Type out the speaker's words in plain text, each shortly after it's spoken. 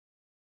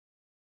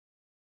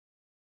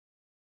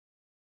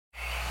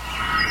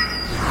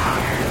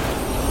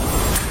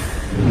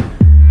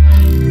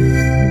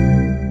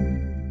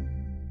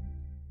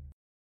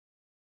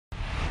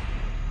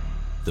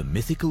The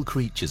mythical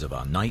creatures of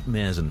our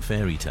nightmares and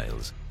fairy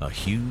tales are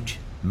huge,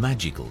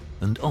 magical,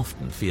 and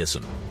often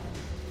fearsome.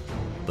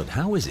 But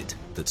how is it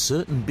that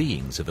certain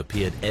beings have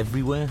appeared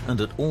everywhere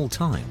and at all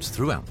times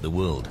throughout the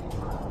world?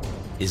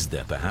 Is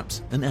there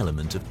perhaps an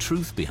element of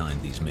truth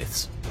behind these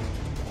myths?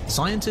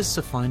 Scientists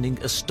are finding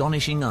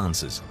astonishing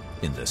answers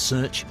in their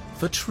search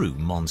for true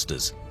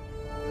monsters.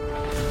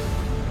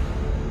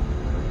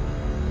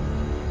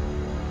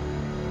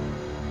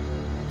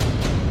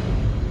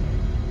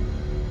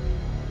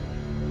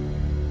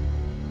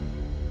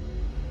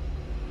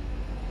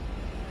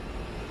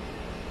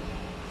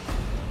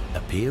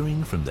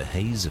 Appearing from the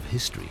haze of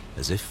history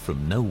as if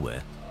from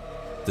nowhere,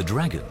 the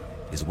dragon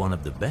is one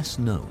of the best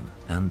known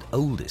and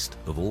oldest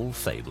of all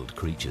fabled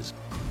creatures.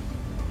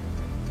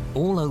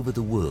 All over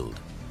the world,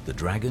 the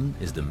dragon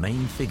is the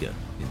main figure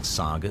in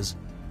sagas,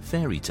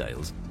 fairy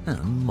tales,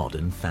 and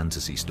modern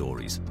fantasy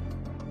stories.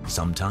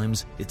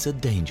 Sometimes it's a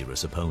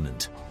dangerous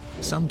opponent,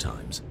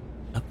 sometimes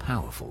a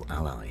powerful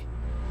ally.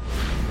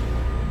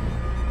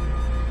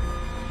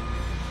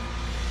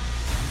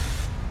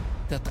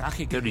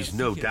 There is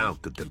no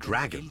doubt that the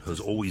dragon has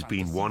always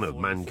been one of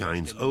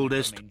mankind's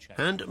oldest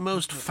and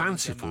most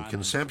fanciful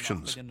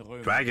conceptions.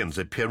 Dragons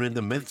appear in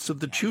the myths of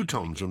the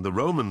Teutons and the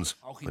Romans,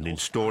 and in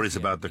stories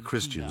about the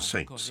Christian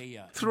saints.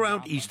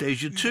 Throughout East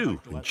Asia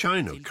too, in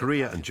China,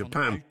 Korea and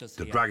Japan,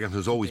 the dragon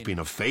has always been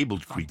a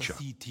fabled creature.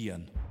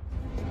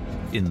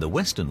 In the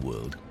Western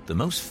world, the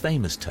most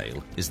famous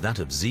tale is that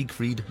of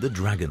Siegfried the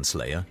Dragon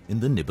Slayer in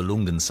the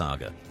Nibelungen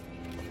Saga.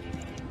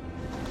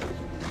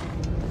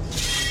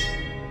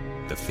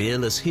 The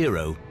fearless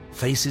hero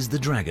faces the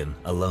dragon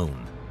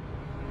alone.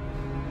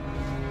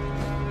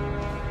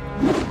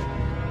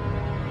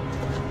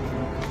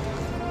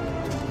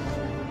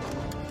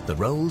 The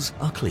roles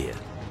are clear.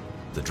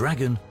 The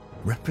dragon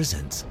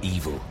represents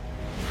evil.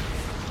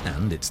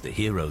 And it's the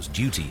hero's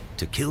duty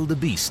to kill the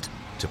beast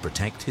to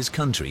protect his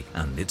country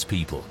and its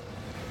people.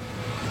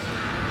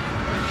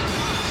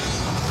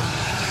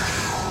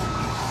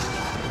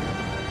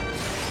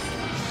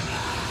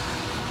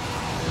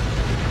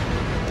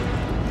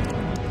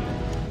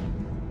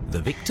 The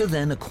victor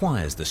then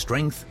acquires the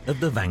strength of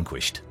the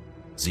vanquished.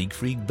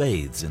 Siegfried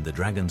bathes in the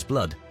dragon's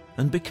blood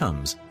and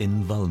becomes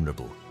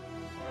invulnerable.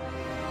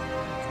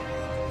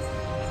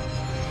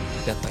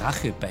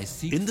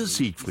 In the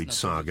Siegfried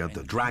saga,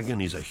 the dragon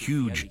is a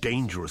huge,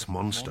 dangerous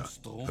monster,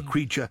 a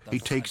creature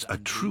it takes a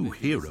true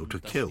hero to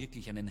kill.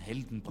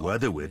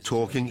 Whether we're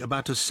talking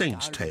about a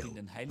saint's tale,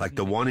 like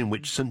the one in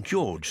which St.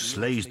 George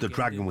slays the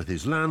dragon with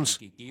his lance,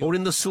 or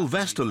in the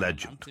Sylvester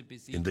legend,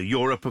 in the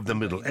Europe of the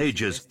Middle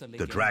Ages,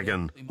 the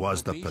dragon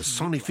was the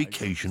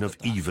personification of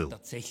evil.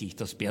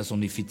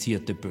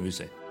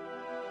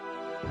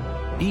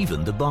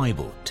 Even the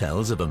Bible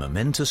tells of a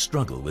momentous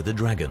struggle with a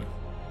dragon.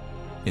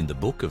 In the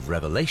book of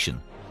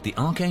Revelation, the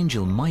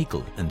archangel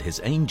Michael and his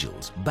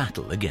angels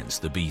battle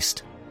against the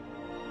beast.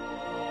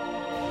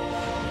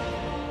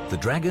 The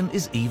dragon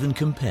is even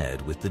compared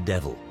with the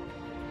devil.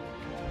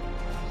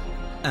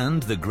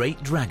 And the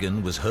great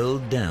dragon was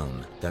hurled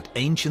down, that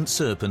ancient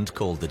serpent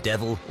called the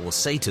devil or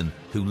Satan,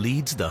 who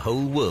leads the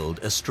whole world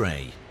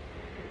astray.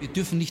 We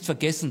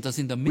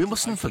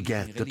mustn't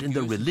forget that in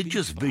the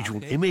religious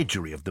visual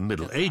imagery of the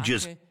Middle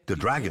Ages, the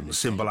dragon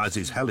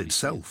symbolizes hell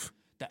itself.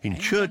 In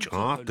church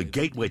art, the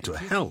gateway to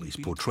hell is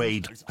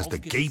portrayed as the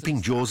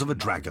gaping jaws of a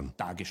dragon.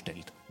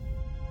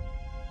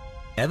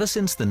 Ever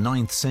since the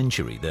 9th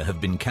century, there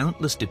have been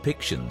countless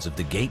depictions of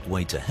the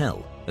gateway to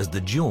hell as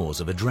the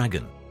jaws of a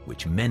dragon,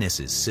 which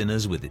menaces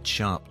sinners with its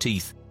sharp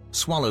teeth,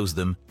 swallows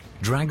them,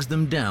 drags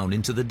them down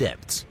into the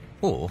depths,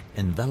 or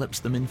envelops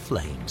them in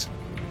flames.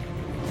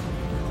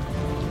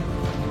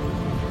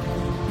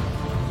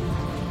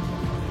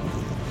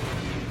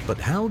 But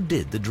how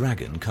did the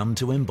dragon come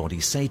to embody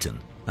Satan,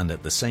 and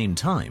at the same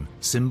time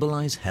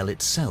symbolize hell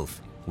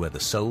itself, where the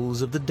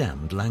souls of the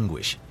damned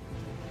languish?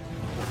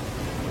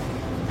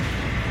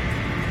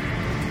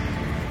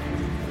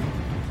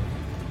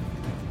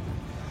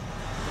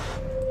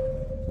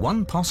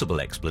 One possible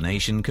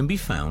explanation can be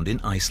found in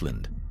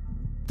Iceland.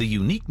 The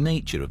unique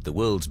nature of the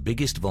world's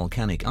biggest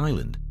volcanic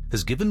island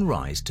has given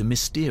rise to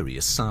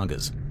mysterious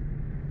sagas.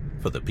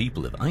 For the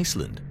people of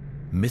Iceland,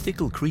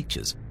 mythical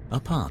creatures are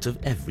part of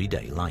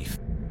everyday life.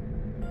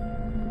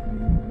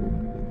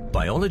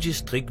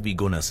 Biologist Tryggvi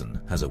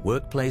Gunnarsson has a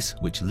workplace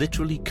which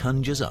literally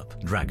conjures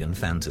up dragon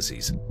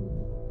fantasies.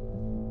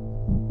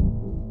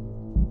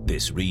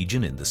 This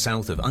region in the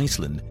south of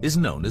Iceland is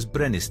known as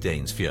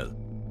Brennisteinsfjöll.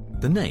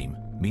 The name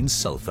means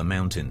sulfur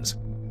mountains.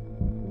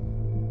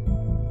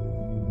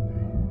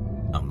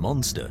 A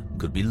monster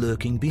could be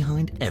lurking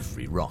behind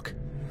every rock.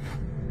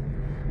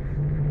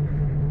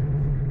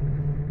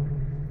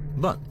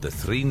 But the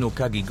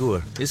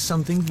Thri-no-Kagigur is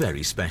something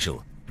very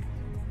special.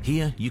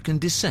 Here you can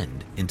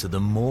descend into the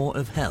maw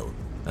of hell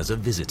as a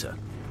visitor.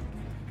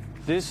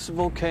 This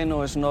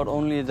volcano is not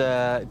only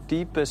the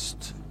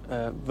deepest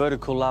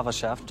vertical lava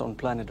shaft on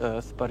planet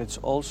Earth, but it's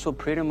also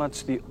pretty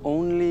much the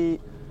only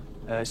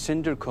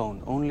cinder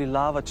cone, only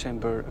lava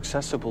chamber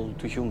accessible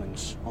to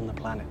humans on the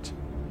planet.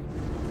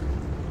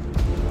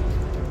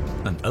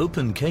 An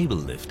open cable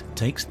lift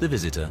takes the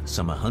visitor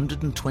some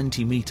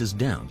 120 meters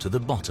down to the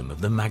bottom of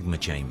the magma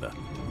chamber.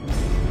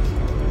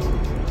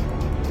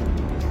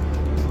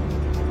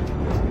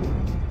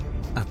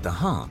 At the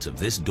heart of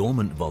this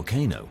dormant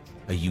volcano,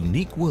 a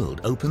unique world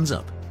opens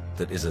up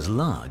that is as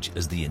large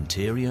as the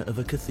interior of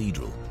a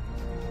cathedral.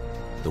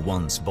 The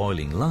once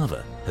boiling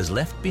lava has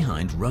left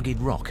behind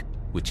rugged rock,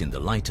 which in the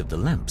light of the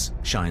lamps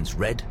shines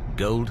red,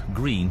 gold,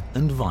 green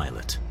and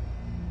violet.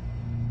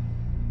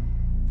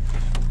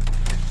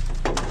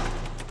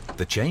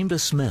 The chamber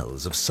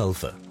smells of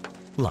sulfur,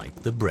 like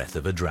the breath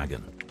of a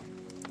dragon.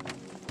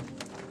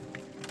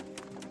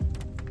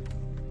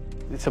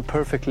 It's a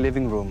perfect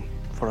living room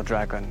for a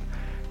dragon,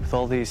 with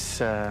all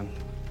these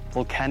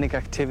volcanic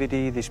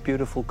activity, these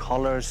beautiful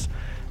colors,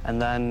 and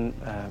then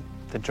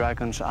the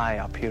dragon's eye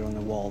up here on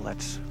the wall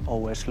that's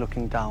always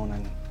looking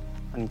down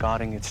and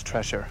guarding its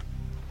treasure.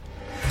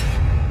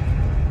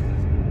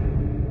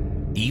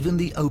 Even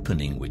the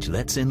opening which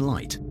lets in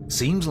light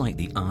seems like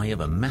the eye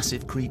of a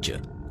massive creature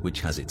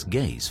which has its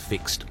gaze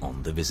fixed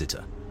on the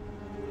visitor.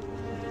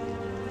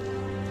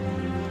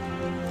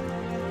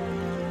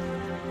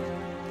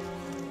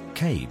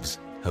 Caves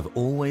have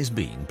always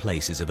been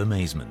places of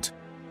amazement,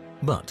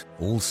 but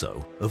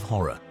also of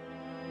horror.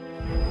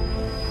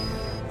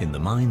 In the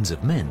minds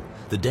of men,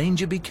 the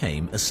danger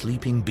became a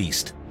sleeping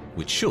beast,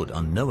 which should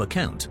on no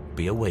account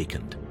be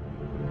awakened.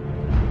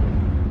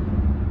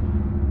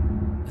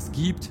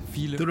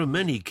 There are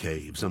many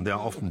caves, and they are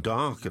often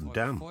dark and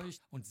damp.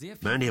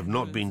 Many have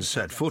not been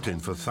set foot in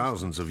for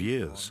thousands of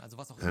years,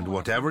 and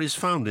whatever is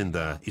found in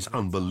there is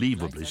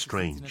unbelievably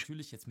strange.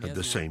 At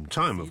the same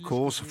time, of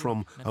course,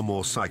 from a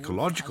more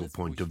psychological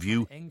point of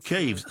view,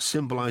 caves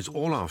symbolize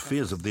all our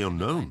fears of the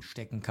unknown.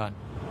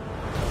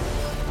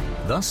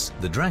 Thus,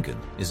 the dragon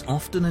is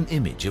often an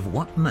image of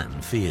what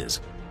man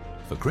fears.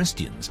 For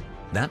Christians,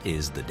 that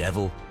is the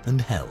devil and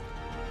hell.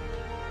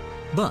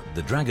 But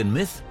the dragon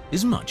myth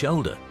is much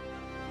older.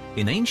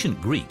 In ancient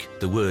Greek,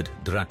 the word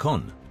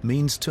drakon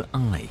means to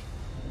eye.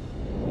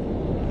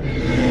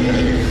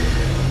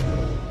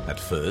 At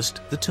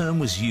first, the term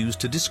was used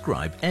to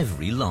describe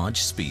every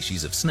large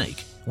species of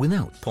snake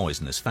without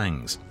poisonous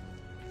fangs.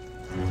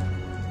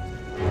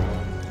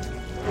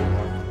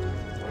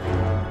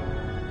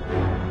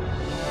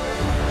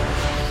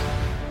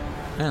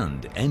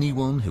 And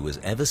anyone who has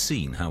ever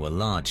seen how a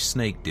large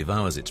snake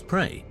devours its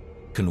prey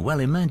can well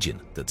imagine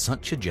that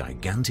such a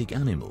gigantic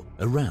animal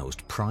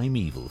aroused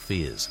primeval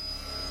fears.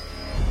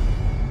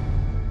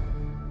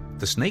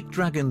 The snake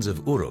dragons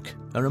of Uruk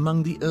are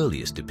among the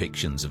earliest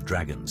depictions of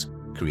dragons.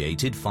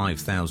 Created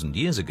 5,000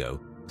 years ago,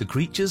 the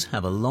creatures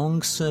have a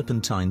long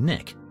serpentine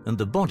neck and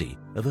the body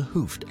of a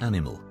hoofed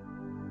animal.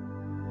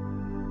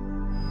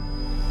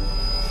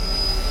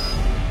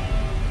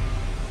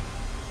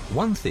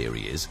 One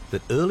theory is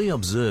that early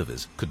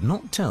observers could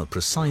not tell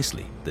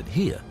precisely that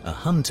here a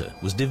hunter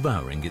was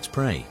devouring its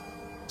prey,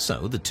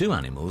 so the two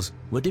animals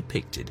were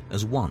depicted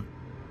as one.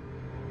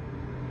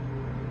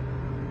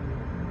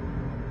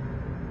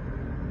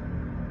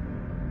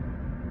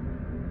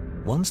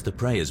 Once the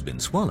prey has been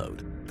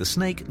swallowed, the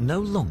snake no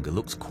longer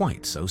looks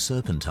quite so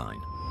serpentine.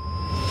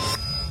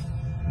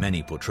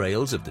 Many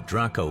portrayals of the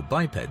Draco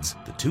bipeds,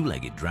 the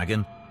two-legged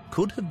dragon,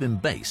 could have been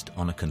based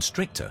on a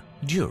constrictor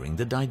during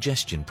the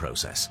digestion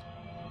process.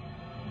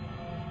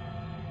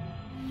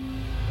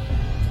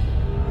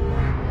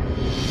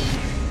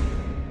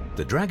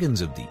 The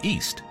dragons of the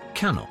East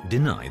cannot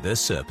deny their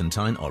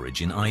serpentine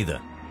origin either.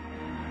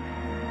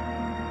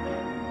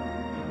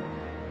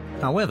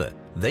 However,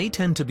 they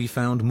tend to be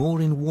found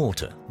more in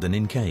water than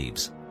in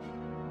caves.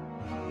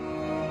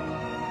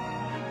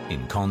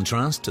 In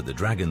contrast to the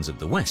dragons of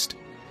the West,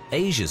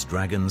 Asia's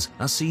dragons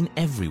are seen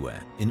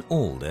everywhere in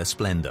all their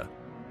splendor.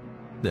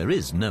 There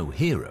is no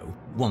hero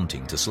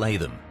wanting to slay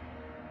them.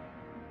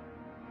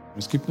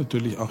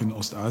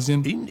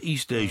 In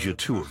East Asia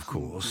too, of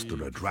course,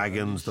 there are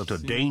dragons that are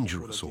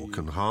dangerous or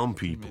can harm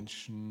people.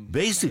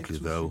 Basically,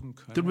 though,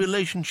 the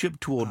relationship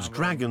towards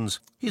dragons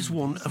is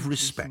one of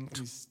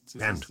respect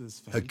and,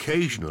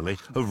 occasionally,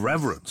 of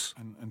reverence.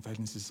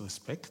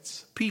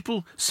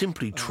 People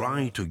simply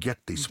try to get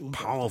this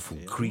powerful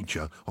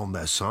creature on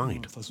their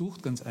side.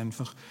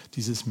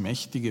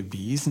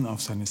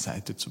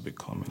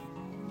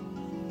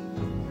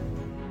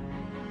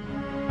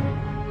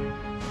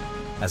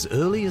 As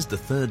early as the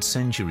 3rd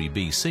century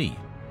BC,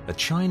 a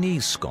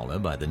Chinese scholar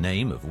by the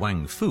name of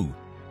Wang Fu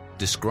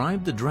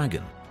described the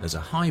dragon as a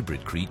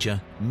hybrid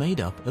creature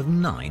made up of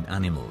 9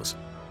 animals.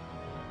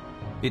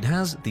 It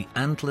has the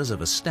antlers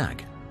of a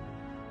stag,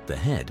 the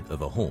head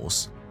of a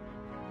horse,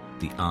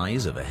 the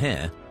eyes of a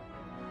hare,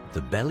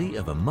 the belly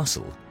of a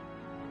mussel,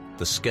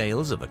 the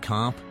scales of a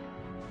carp,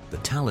 the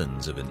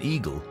talons of an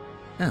eagle,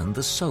 and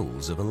the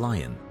soles of a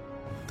lion.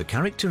 The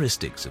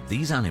characteristics of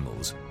these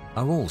animals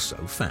are also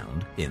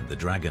found in the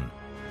dragon.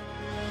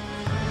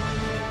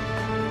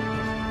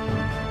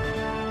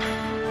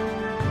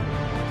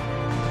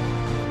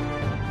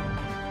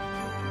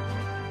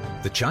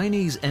 The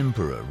Chinese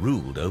emperor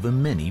ruled over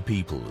many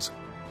peoples,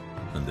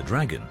 and the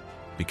dragon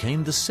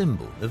became the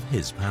symbol of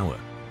his power.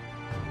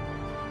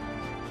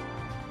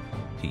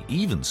 He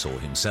even saw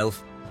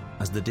himself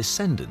as the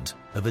descendant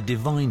of a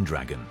divine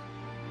dragon.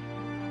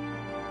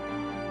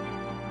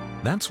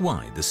 That's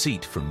why the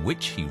seat from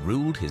which he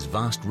ruled his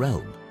vast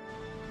realm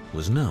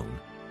was known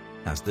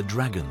as the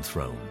Dragon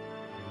Throne.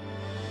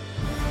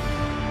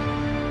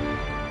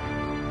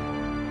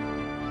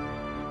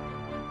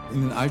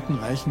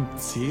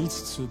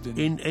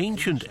 In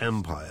ancient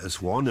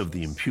empires, one of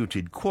the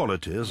imputed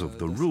qualities of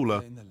the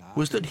ruler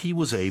was that he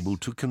was able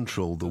to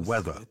control the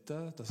weather,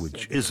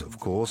 which is, of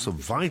course, of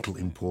vital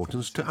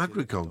importance to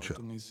agriculture.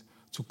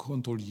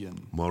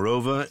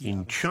 Moreover,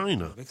 in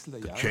China,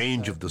 the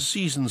change of the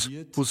seasons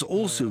was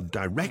also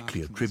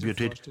directly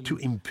attributed to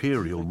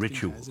imperial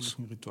rituals.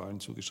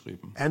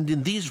 And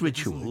in these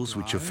rituals,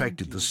 which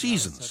affected the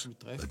seasons,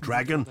 the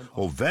dragon,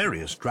 or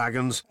various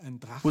dragons,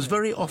 was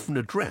very often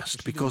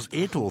addressed because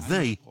it or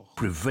they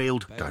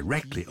prevailed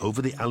directly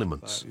over the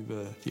elements.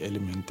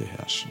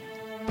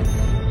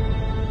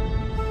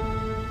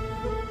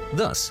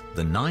 Thus,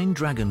 the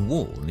Nine-Dragon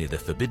Wall near the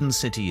Forbidden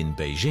City in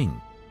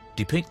Beijing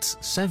depicts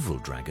several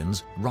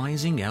dragons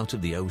rising out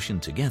of the ocean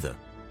together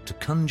to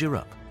conjure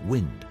up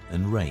wind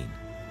and rain.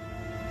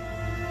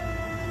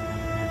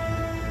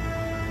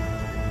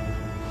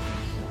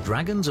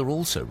 Dragons are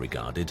also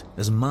regarded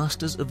as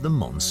masters of the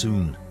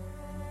monsoon,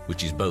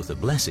 which is both a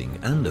blessing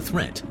and a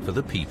threat for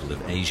the people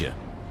of Asia.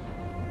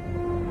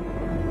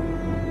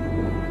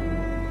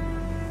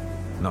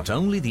 Not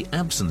only the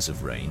absence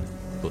of rain,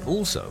 but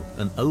also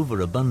an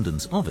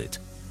overabundance of it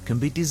can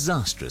be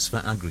disastrous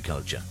for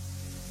agriculture.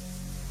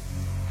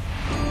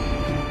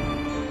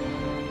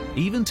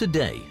 Even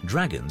today,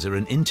 dragons are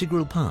an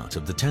integral part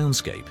of the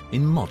townscape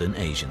in modern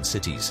Asian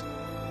cities.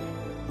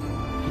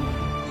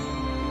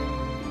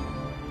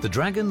 The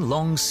dragon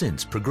long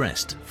since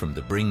progressed from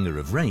the bringer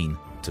of rain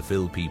to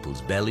fill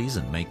people's bellies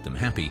and make them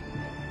happy,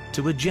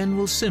 to a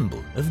general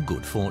symbol of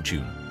good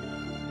fortune.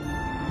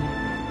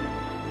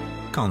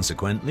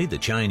 Consequently, the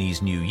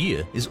Chinese New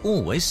Year is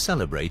always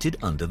celebrated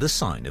under the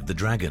sign of the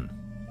dragon.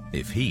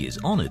 If he is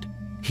honored,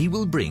 he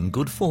will bring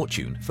good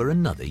fortune for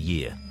another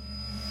year.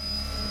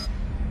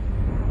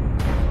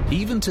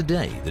 Even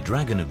today, the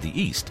dragon of the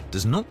East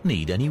does not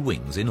need any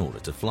wings in order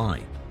to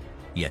fly.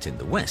 Yet in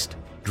the West,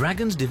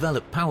 dragons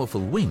develop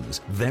powerful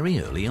wings very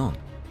early on.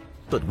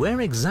 But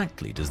where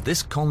exactly does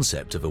this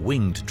concept of a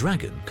winged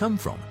dragon come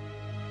from?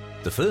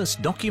 The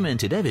first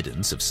documented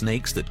evidence of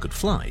snakes that could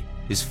fly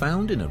is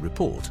found in a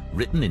report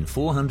written in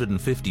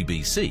 450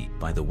 BC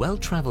by the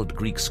well-traveled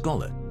Greek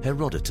scholar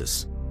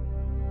Herodotus.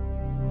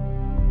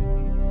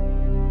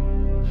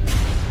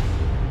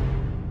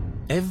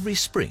 Every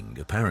spring,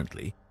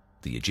 apparently,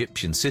 the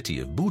Egyptian city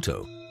of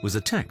Buto was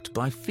attacked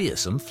by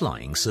fearsome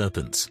flying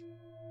serpents.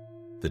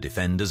 The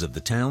defenders of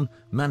the town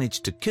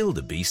managed to kill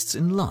the beasts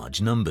in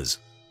large numbers.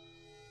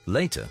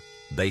 Later,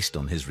 based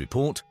on his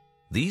report,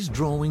 these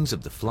drawings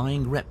of the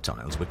flying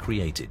reptiles were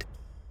created.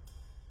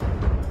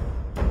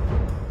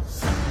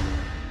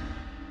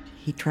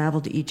 He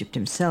traveled to Egypt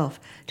himself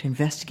to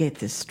investigate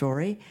this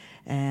story,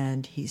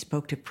 and he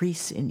spoke to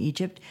priests in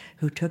Egypt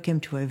who took him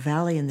to a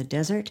valley in the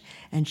desert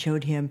and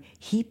showed him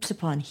heaps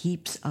upon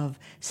heaps of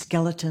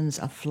skeletons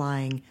of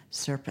flying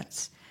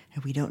serpents.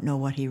 And we don't know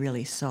what he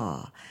really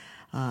saw.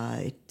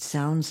 It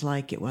sounds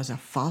like it was a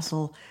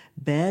fossil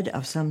bed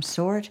of some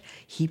sort,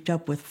 heaped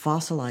up with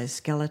fossilized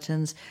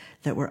skeletons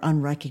that were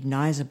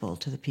unrecognizable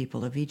to the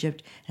people of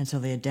Egypt, and so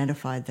they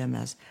identified them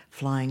as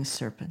flying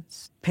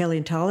serpents.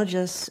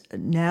 Paleontologists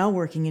now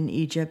working in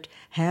Egypt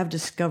have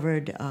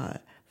discovered a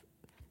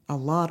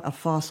lot of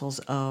fossils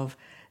of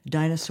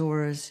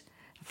dinosaurs,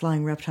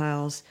 flying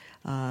reptiles.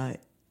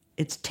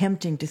 It's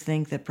tempting to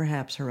think that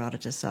perhaps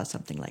Herodotus saw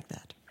something like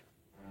that.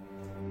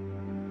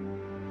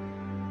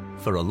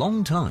 For a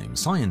long time,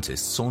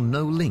 scientists saw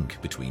no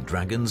link between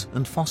dragons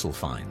and fossil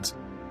finds.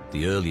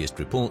 The earliest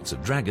reports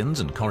of dragons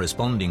and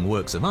corresponding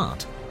works of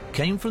art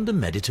came from the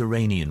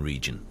Mediterranean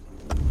region.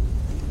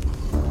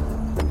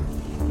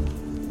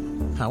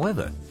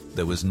 However,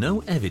 there was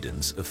no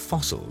evidence of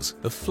fossils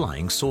of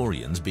flying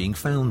saurians being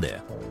found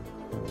there.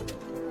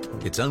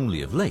 It's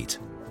only of late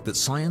that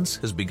science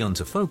has begun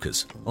to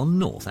focus on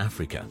North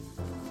Africa.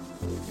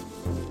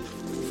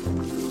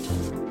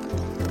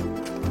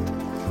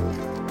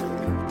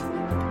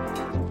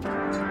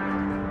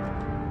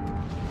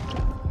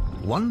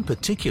 One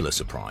particular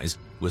surprise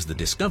was the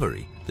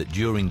discovery that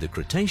during the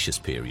Cretaceous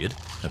period,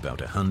 about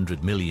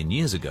 100 million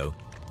years ago,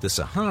 the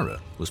Sahara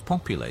was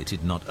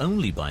populated not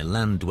only by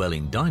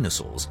land-dwelling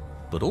dinosaurs,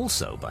 but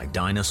also by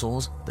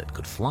dinosaurs that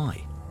could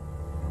fly.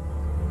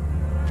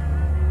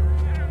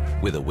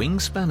 With a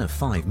wingspan of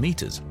 5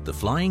 meters, the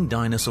flying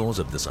dinosaurs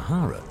of the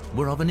Sahara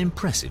were of an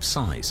impressive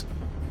size.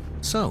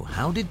 So,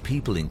 how did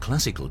people in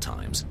classical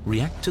times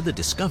react to the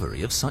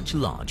discovery of such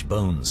large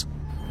bones?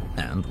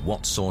 And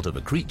what sort of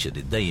a creature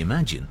did they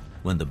imagine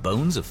when the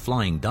bones of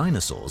flying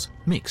dinosaurs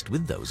mixed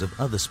with those of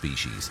other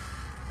species?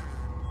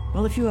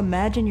 Well, if you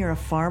imagine you're a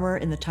farmer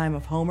in the time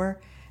of Homer,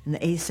 in the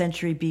 8th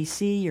century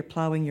BC, you're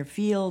plowing your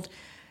field,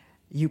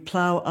 You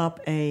plow up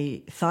a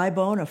thigh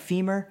bone, a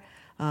femur.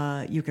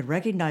 You can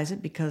recognize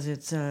it because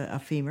it's a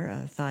femur,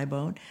 a thigh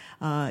bone.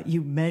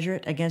 You measure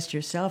it against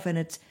yourself, and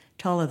it's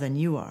taller than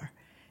you are.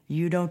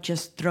 You don't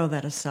just throw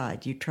that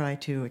aside. You try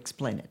to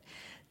explain it.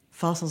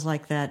 Fossils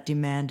like that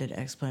demanded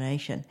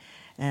explanation,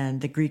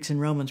 and the Greeks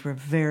and Romans were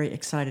very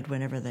excited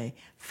whenever they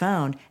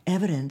found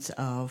evidence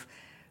of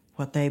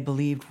what they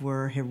believed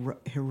were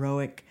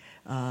heroic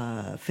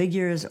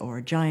figures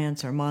or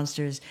giants or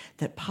monsters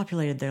that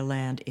populated their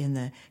land in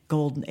the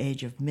golden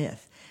age of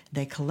myth.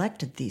 They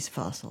collected these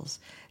fossils,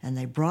 and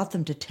they brought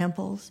them to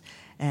temples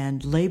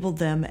and labeled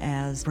them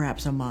as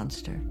perhaps a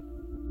monster.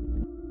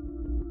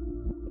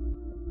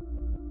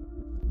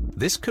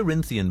 This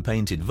Corinthian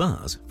painted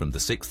vase from the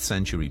 6th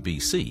century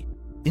BC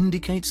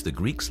indicates the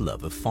Greeks'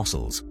 love of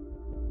fossils.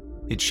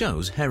 It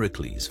shows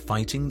Heracles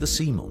fighting the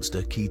sea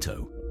monster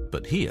Keto,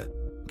 but here,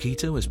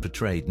 Keto is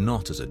portrayed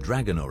not as a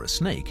dragon or a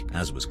snake,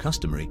 as was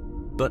customary,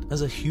 but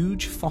as a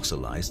huge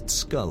fossilized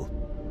skull.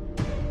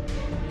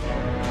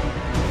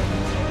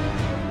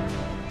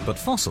 But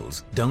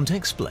fossils don't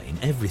explain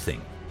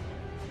everything.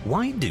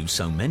 Why do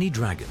so many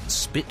dragons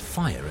spit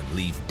fire and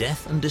leave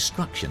death and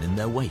destruction in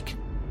their wake?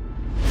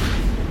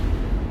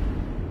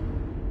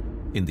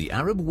 In the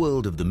Arab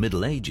world of the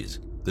Middle Ages,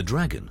 the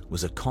dragon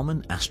was a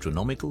common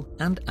astronomical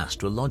and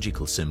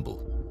astrological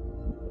symbol.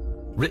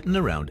 Written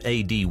around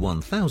AD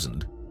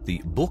 1000, the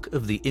Book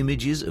of the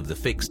Images of the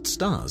Fixed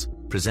Stars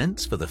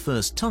presents for the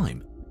first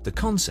time the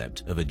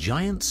concept of a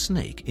giant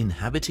snake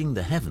inhabiting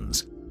the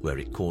heavens where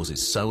it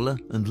causes solar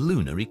and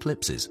lunar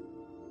eclipses.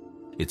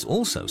 It's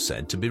also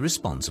said to be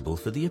responsible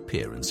for the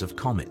appearance of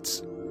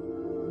comets.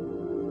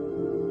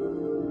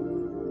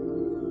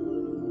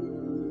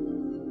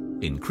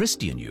 In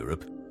Christian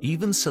Europe,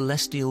 even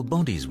celestial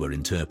bodies were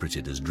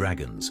interpreted as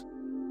dragons.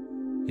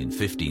 In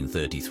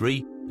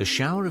 1533, a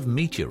shower of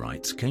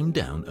meteorites came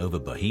down over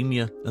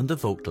Bohemia and the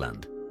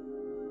Vogtland.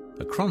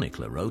 A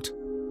chronicler wrote,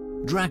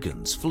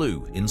 "Dragons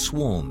flew in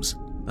swarms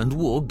and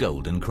wore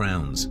golden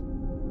crowns."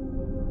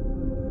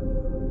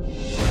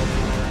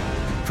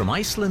 From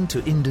Iceland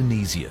to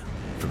Indonesia,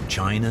 from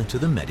China to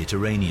the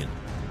Mediterranean,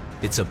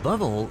 it's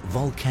above all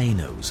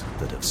volcanoes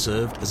that have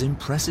served as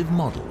impressive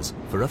models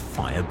for a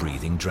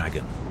fire-breathing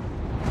dragon.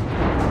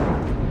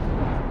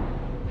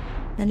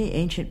 Many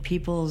ancient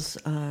peoples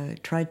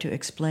tried to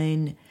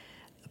explain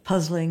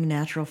puzzling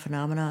natural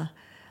phenomena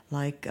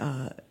like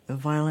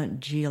violent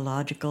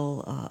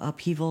geological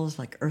upheavals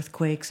like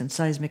earthquakes and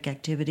seismic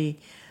activity,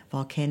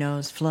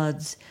 volcanoes,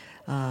 floods,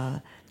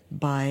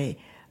 by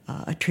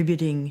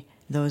attributing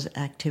those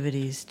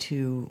activities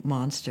to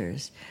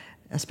monsters,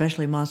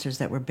 especially monsters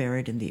that were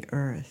buried in the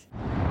earth.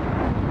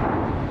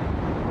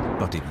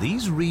 But if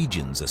these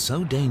regions are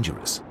so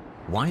dangerous,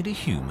 why do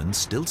humans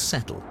still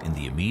settle in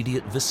the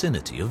immediate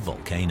vicinity of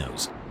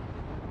volcanoes?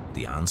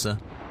 The answer: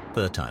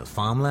 fertile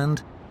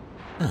farmland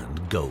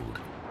and gold.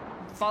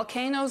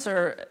 Volcanoes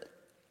are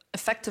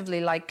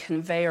effectively like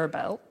conveyor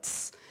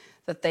belts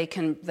that they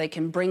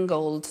can bring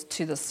gold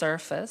to the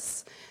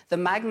surface. The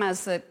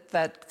magmas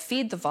that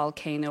feed the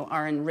volcano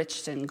are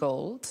enriched in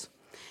gold.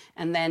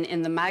 And then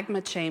in the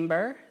magma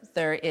chamber,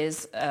 there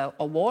is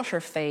a water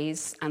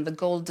phase, and the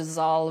gold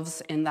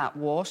dissolves in that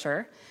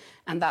water.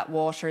 And that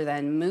water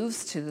then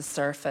moves to the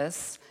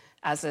surface.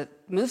 As it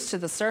moves to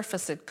the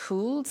surface, it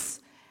cools,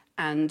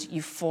 and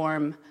you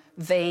form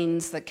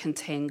veins that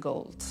contain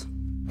gold.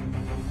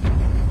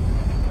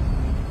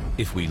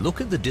 If we look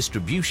at the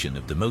distribution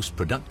of the most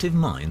productive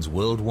mines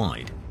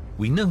worldwide,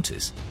 we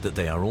notice that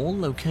they are all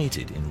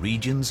located in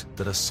regions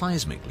that are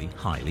seismically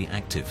highly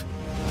active.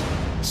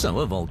 So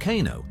a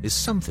volcano is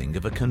something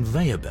of a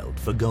conveyor belt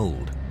for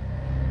gold.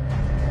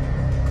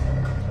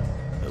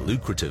 A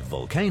lucrative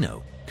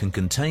volcano can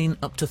contain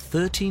up to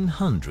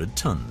 1,300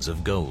 tons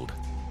of gold.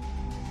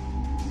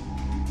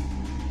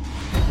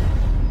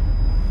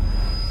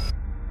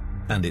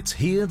 And it's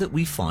here that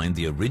we find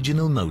the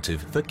original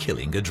motive for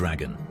killing a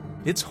dragon: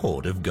 its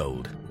hoard of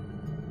gold.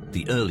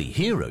 The early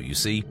hero, you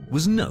see,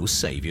 was no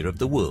savior of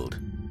the world.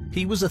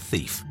 He was a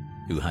thief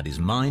who had his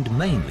mind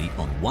mainly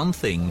on one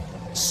thing: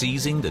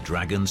 seizing the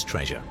dragon's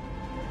treasure.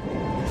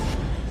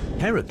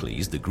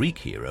 Heracles, the Greek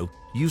hero,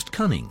 used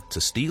cunning to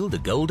steal the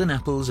golden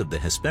apples of the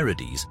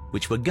Hesperides,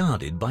 which were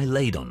guarded by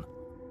Ladon,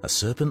 a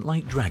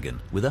serpent-like dragon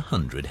with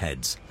 100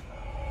 heads.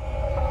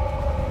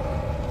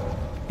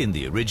 In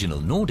the original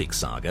Nordic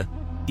saga,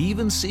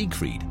 even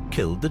Siegfried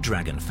killed the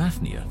dragon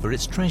Fafnir for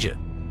its treasure.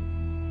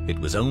 It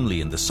was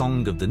only in the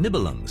Song of the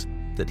Nibelungs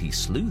that he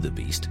slew the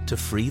beast to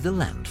free the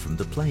land from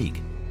the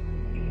plague.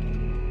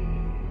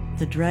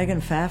 The dragon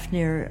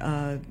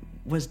Fafnir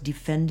was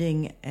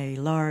defending a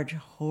large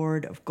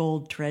hoard of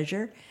gold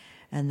treasure,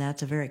 and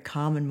that's a very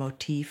common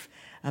motif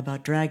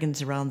about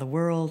dragons around the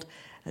world.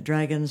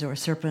 Dragons or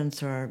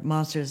serpents or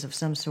monsters of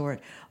some sort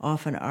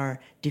often are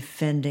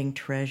defending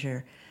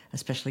treasure,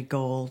 especially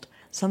gold.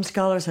 Some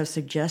scholars have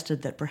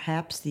suggested that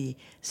perhaps the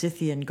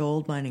Scythian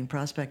gold mining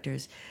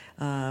prospectors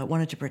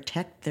wanted to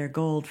protect their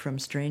gold from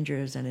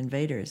strangers and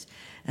invaders,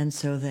 and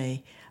so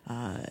they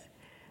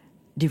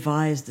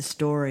devised the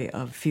story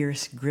of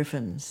fierce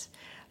griffins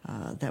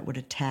that would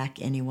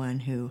attack anyone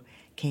who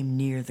came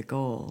near the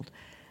gold.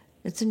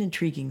 It's an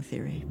intriguing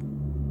theory.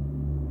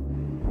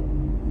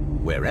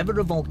 Wherever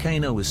a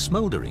volcano is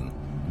smouldering,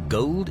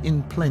 gold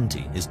in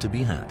plenty is to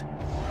be had.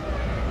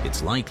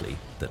 It's likely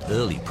that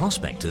early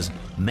prospectors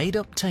made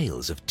up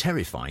tales of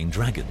terrifying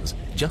dragons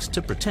just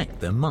to protect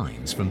their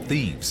mines from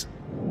thieves.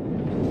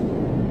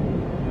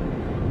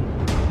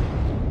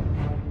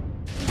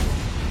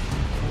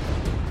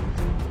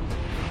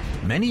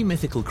 Many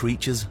mythical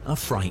creatures are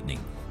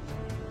frightening.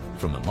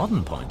 From a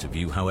modern point of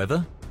view,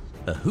 however,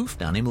 a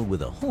hoofed animal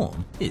with a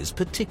horn is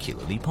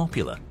particularly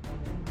popular.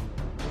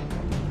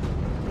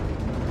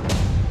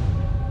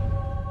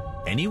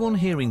 Anyone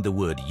hearing the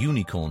word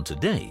unicorn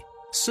today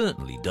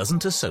certainly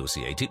doesn't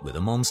associate it with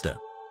a monster.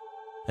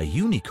 A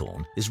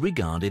unicorn is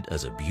regarded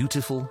as a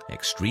beautiful,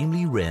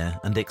 extremely rare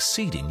and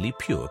exceedingly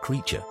pure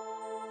creature.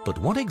 But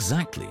what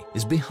exactly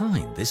is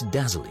behind this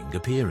dazzling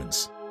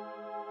appearance?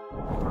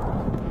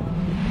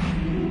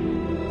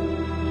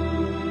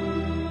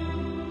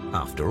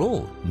 After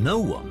all, no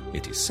one,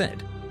 it is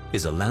said,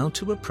 is allowed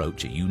to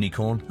approach a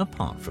unicorn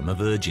apart from a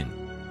virgin,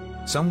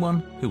 someone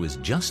who is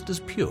just as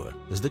pure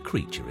as the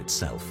creature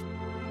itself.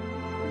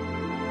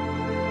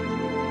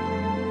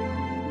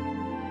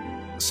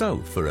 So,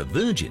 for a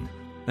virgin,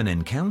 an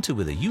encounter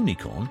with a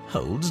unicorn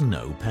holds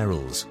no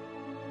perils.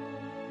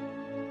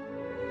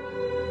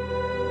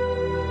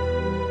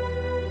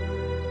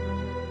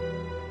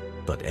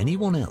 But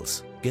anyone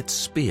else gets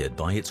speared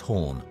by its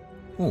horn,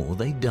 or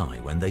they die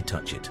when they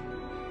touch it.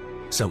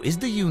 So is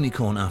the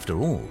unicorn, after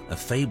all, a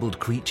fabled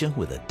creature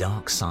with a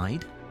dark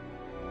side?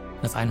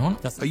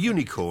 A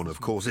unicorn,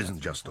 of course, isn't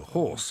just a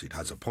horse. It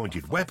has a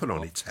pointed weapon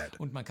on its head.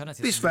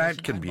 This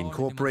fact can be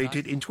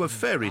incorporated into a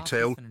fairy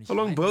tale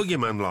along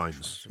bogeyman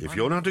lines. If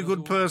you're not a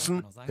good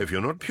person, if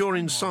you're not pure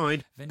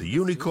inside, the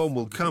unicorn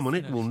will come and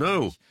it will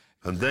know,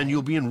 and then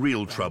you'll be in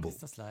real trouble.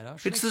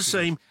 It's the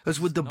same as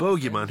with the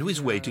bogeyman who is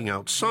waiting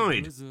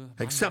outside,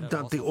 except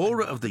that the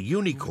aura of the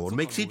unicorn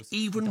makes it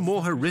even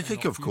more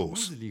horrific, of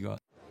course.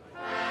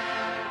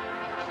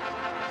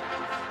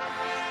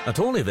 At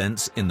all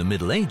events, in the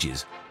Middle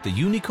Ages, the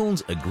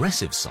unicorn's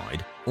aggressive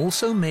side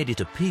also made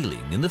it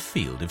appealing in the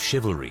field of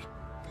chivalry.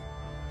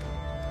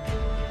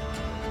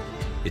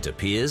 It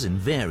appears in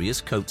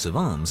various coats of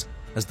arms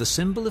as the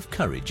symbol of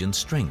courage and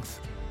strength.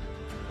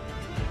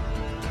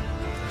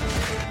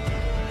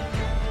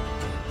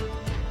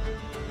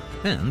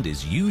 And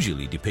is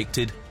usually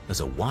depicted as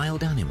a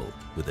wild animal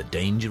with a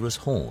dangerous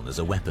horn as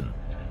a weapon.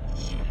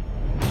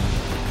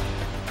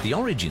 The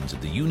origins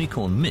of the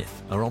unicorn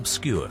myth are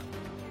obscure.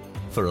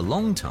 For a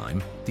long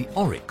time, the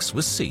oryx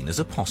was seen as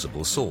a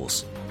possible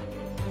source.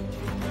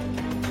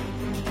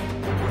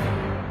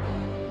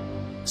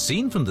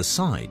 Seen from the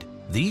side,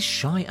 these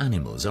shy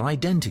animals are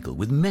identical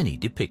with many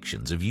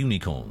depictions of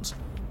unicorns.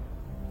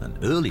 An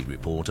early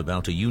report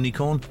about a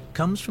unicorn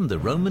comes from the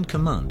Roman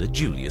commander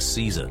Julius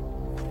Caesar.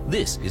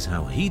 This is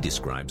how he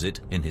describes it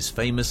in his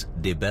famous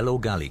De Bello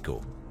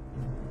Gallico.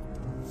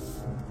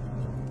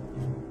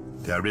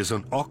 There is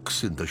an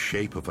ox in the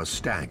shape of a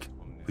stag,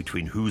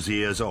 between whose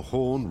ears a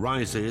horn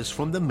rises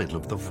from the middle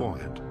of the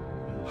forehead,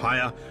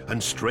 higher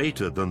and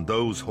straighter than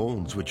those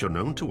horns which are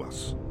known to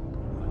us.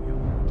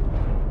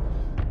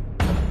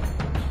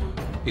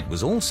 It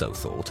was also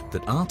thought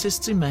that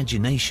artists'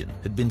 imagination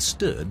had been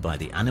stirred by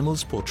the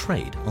animals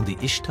portrayed on the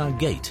Ishtar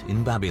Gate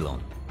in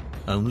Babylon.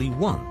 Only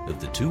one of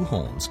the two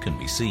horns can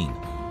be seen.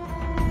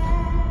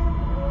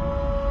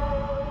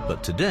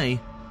 But today,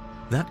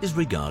 that is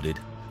regarded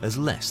as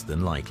less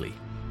than likely.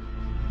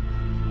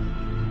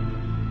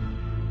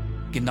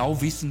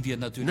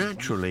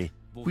 Naturally,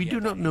 we do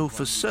not know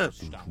for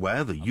certain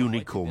where the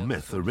unicorn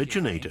myth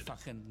originated.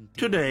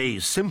 Today,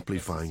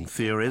 simplifying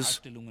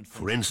theories,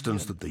 for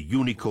instance that the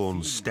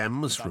unicorn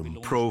stems from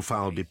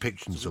profile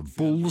depictions of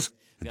bulls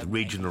in the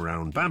region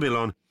around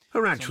Babylon,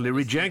 are actually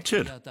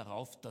rejected.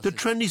 The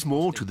trend is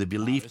more to the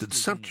belief that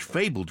such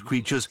fabled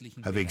creatures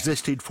have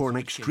existed for an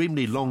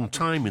extremely long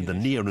time in the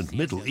Near and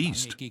Middle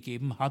East.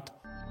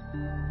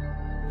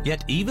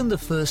 Yet even the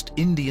first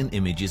Indian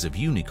images of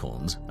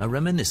unicorns are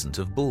reminiscent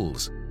of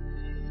bulls.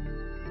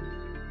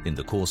 In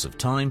the course of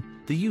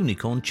time, the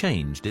unicorn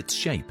changed its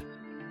shape.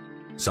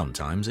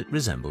 Sometimes it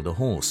resembled a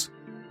horse.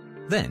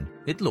 Then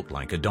it looked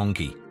like a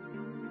donkey.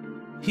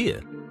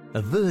 Here,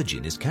 a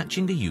virgin is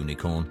catching a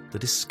unicorn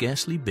that is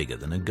scarcely bigger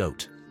than a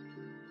goat.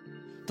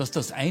 The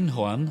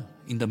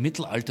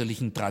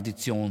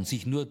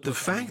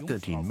fact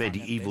that in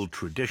medieval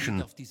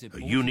tradition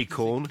a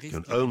unicorn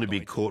can only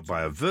be caught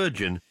by a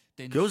virgin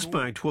goes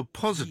back to a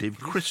positive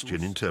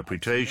Christian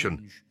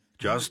interpretation.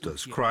 Just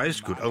as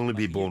Christ could only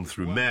be born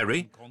through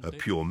Mary, a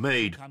pure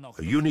maid,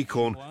 a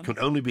unicorn can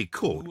only be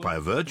caught by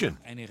a virgin.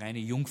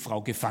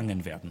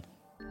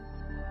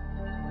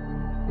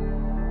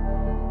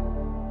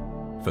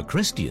 For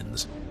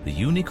Christians, the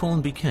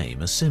unicorn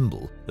became a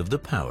symbol of the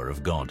power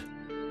of God.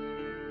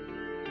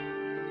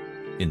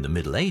 In the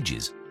Middle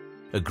Ages,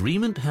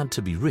 agreement had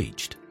to be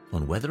reached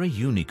on whether a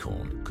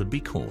unicorn could be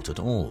caught at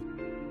all.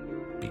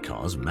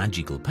 because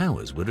magical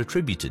powers were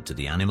attributed to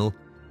the animal,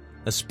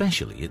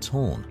 especially its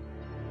horn.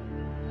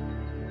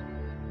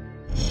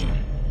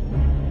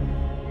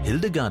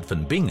 Hildegard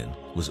von Bingen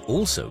was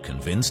also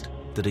convinced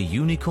that a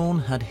unicorn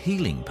had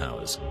healing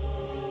powers.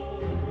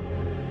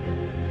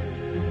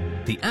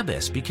 The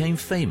abbess became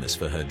famous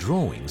for her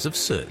drawings of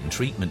certain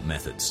treatment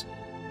methods,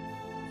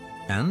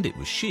 and it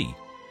was she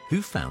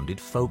who founded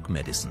folk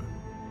medicine.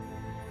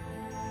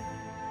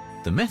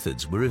 The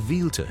methods were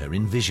revealed to her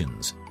in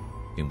visions,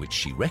 in which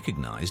she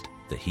recognized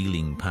the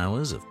healing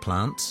powers of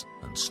plants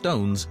and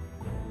stones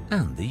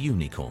and the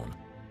unicorn.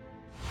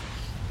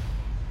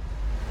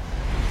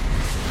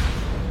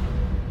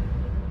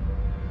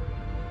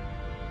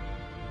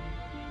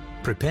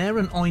 Prepare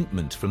an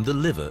ointment from the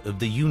liver of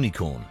the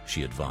unicorn,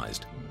 she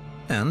advised,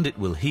 and it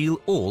will heal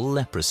all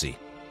leprosy.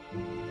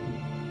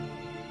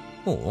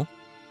 Or,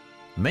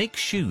 make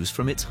shoes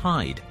from its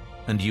hide,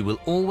 and you will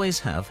always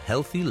have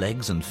healthy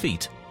legs and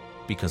feet,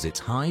 because its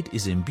hide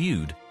is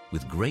imbued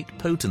with great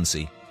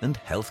potency and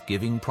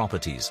health-giving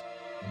properties.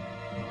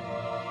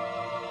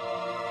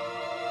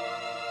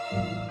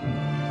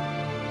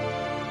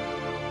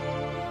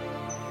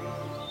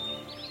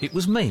 It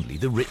was mainly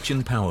the rich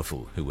and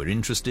powerful who were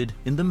interested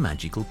in the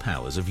magical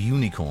powers of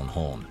unicorn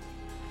horn.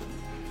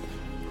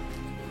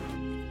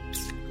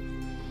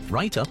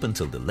 Right up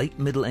until the late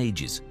Middle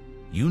Ages,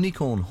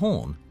 unicorn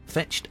horn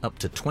fetched up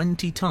to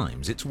 20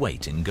 times its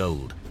weight in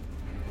gold.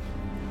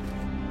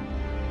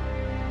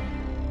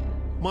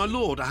 My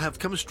lord, I have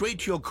come straight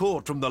to your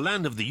court from the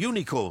land of the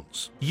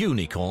unicorns.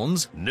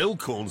 Unicorns?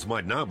 Nilcorns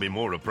might now be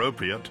more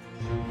appropriate.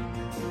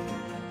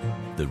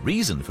 The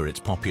reason for its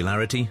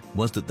popularity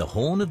was that the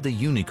horn of the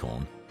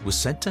unicorn was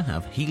said to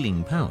have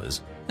healing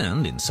powers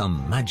and, in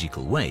some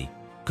magical way,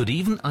 could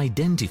even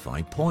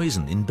identify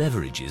poison in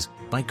beverages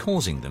by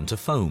causing them to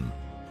foam.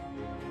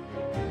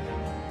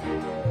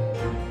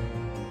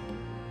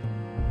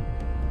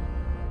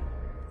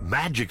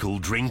 Magical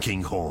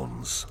drinking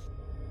horns.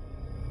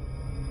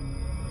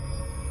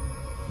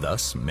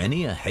 Thus,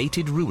 many a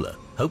hated ruler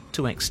hoped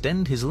to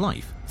extend his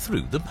life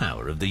through the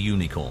power of the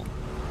unicorn.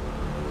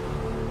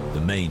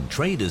 The main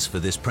traders for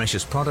this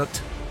precious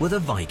product were the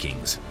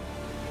Vikings.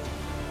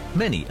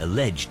 Many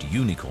alleged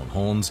unicorn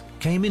horns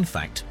came in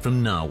fact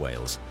from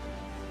narwhals.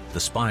 The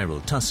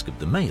spiral tusk of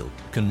the male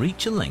can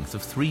reach a length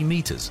of 3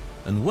 meters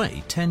and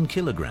weigh 10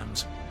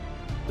 kilograms.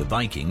 The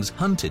Vikings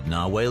hunted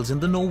narwhals in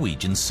the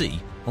Norwegian Sea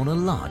on a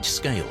large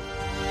scale.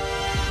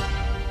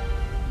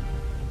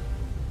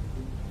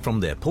 From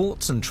their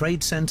ports and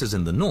trade centers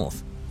in the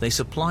north, they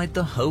supplied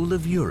the whole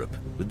of Europe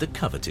with the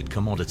coveted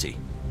commodity.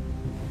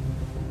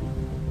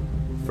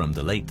 From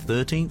the late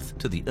 13th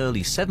to the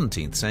early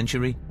 17th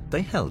century,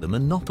 they held a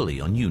monopoly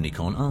on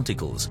unicorn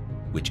articles,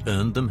 which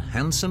earned them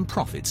handsome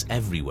profits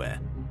everywhere.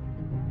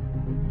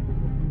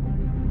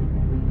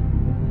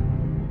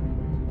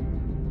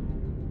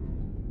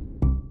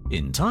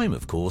 In time,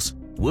 of course,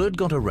 word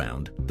got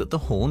around that the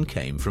horn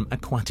came from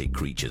aquatic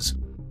creatures.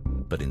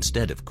 But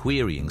instead of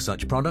querying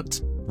such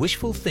products,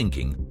 wishful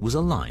thinking was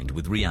aligned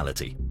with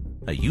reality.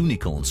 A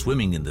unicorn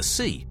swimming in the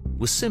sea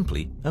was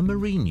simply a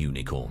marine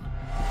unicorn.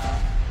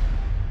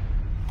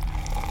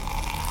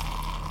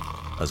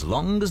 As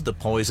long as the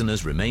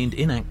poisoners remained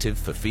inactive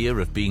for fear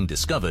of being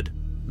discovered,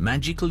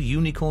 magical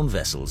unicorn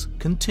vessels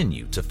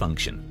continued to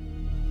function.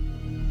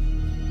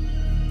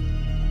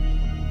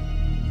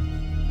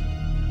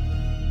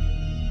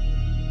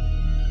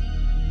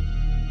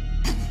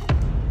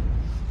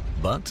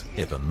 But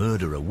if a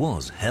murderer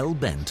was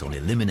hell-bent on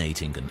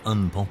eliminating an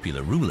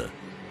unpopular ruler,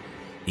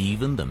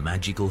 even the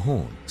magical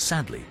horn,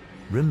 sadly,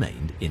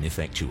 remained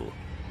ineffectual.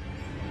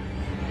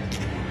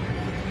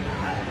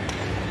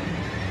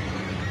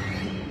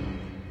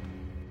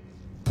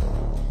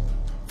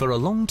 For a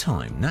long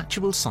time,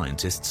 natural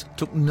scientists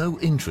took no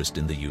interest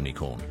in the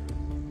unicorn.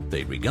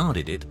 They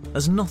regarded it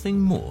as nothing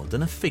more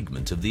than a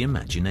figment of the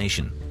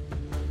imagination.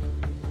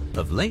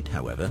 Of late,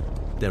 however,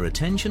 their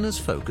attention has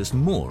focused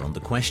more on the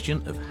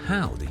question of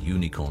how the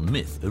unicorn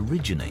myth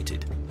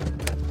originated.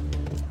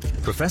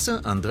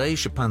 Professor Andrei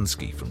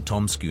Szczepanski from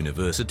Tomsk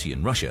University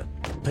in Russia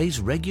pays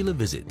regular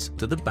visits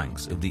to the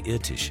banks of the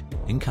Irtysh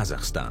in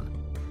Kazakhstan.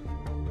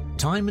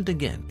 Time and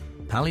again,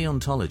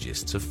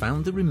 paleontologists have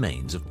found the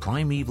remains of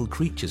primeval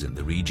creatures in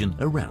the region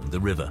around the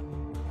river.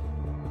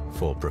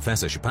 For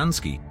Professor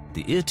Szczepanski,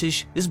 the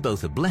Irtysh is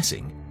both a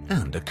blessing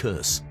and a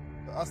curse.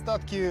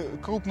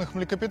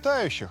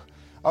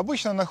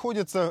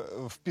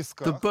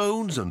 The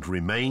bones and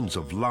remains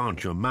of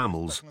larger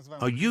mammals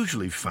are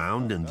usually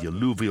found in the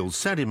alluvial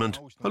sediment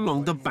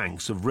along the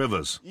banks of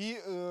rivers,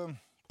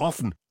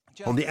 often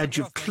on the edge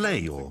of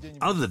clay or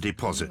other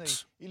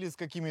deposits.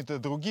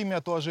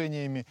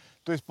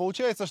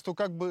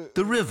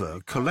 The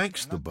river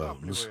collects the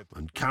bones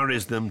and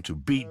carries them to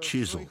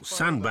beaches or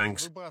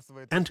sandbanks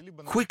and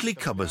quickly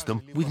covers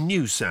them with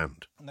new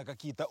sand.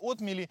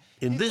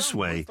 In this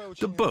way,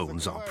 the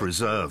bones are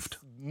preserved.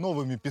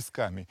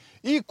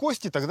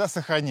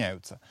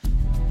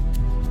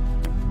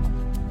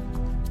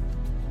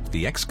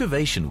 The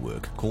excavation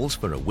work calls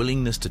for a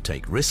willingness to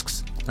take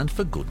risks and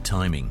for good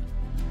timing.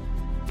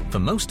 For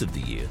most of the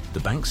year, the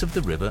banks of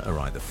the river are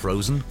either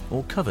frozen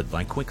or covered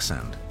by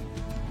quicksand.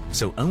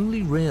 So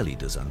only rarely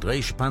does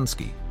Andrzej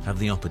Szczepański have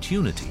the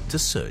opportunity to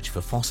search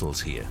for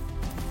fossils here.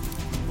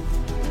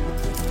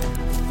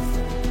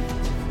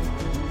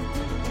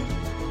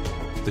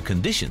 The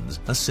conditions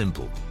are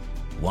simple.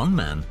 One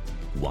man,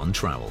 one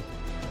trowel.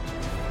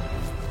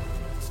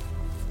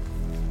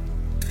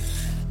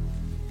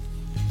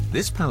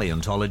 This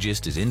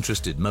paleontologist is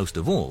interested most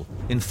of all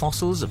in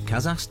fossils of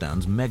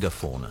Kazakhstan's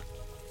megafauna.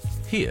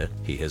 Here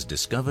he has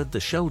discovered the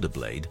shoulder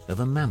blade of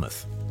a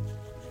mammoth.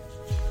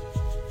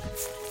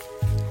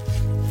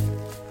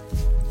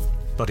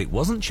 But it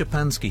wasn't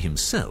Szczepański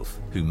himself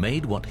who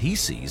made what he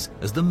sees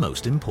as the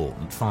most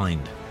important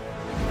find.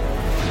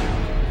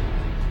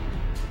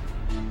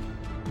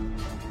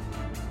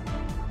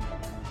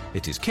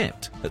 It is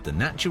kept at the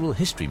Natural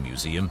History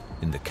Museum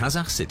in the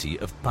Kazakh city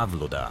of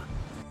Pavlodar.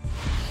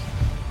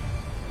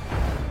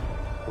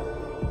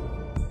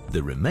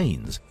 The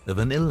remains of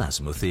an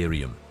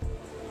elasmotherium.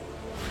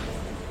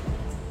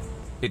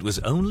 It was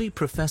only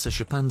Professor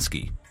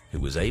Szczepański who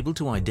was able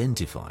to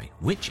identify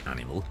which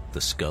animal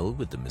the skull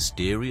with the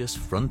mysterious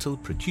frontal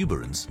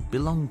protuberance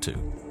belonged to.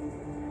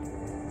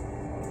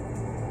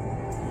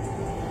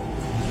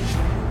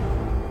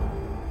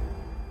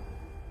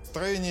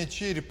 The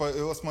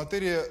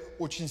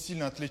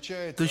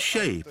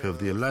shape of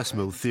the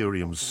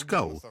Elasmotherium's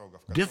skull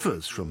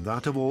differs from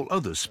that of all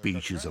other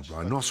species of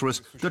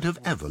rhinoceros that have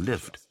ever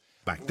lived,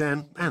 back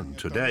then and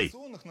today.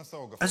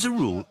 As a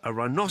rule, a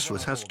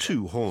rhinoceros has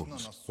two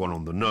horns, one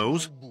on the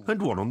nose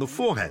and one on the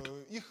forehead.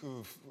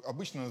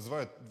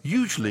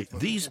 Usually,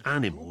 these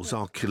animals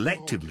are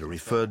collectively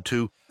referred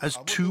to as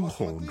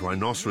two-horned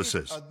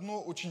rhinoceroses.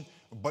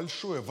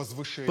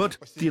 But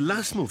the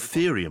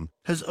Elasmotherium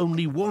has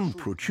only one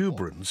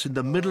protuberance in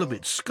the middle of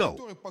its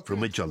skull, from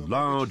which a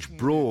large,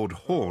 broad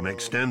horn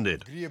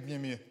extended.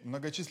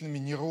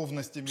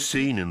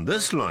 Seen in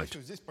this light,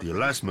 the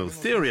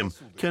Elasmotherium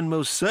can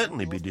most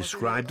certainly be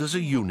described as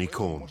a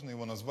unicorn.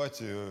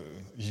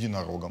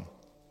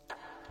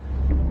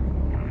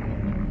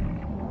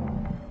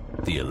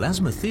 The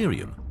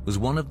Elasmotherium was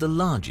one of the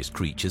largest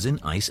creatures in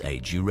Ice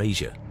Age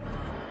Eurasia.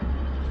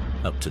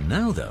 Up to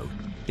now, though,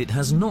 it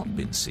has not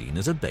been seen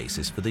as a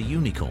basis for the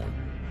unicorn,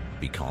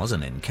 because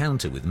an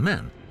encounter with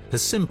man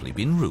has simply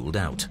been ruled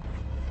out.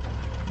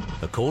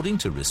 According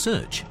to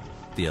research,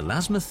 the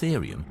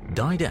Elasmotherium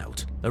died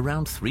out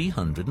around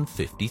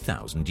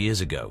 350,000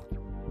 years ago.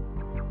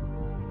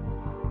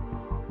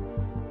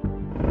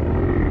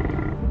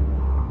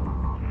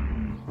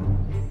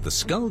 The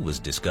skull was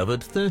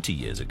discovered 30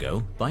 years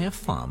ago by a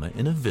farmer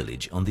in a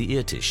village on the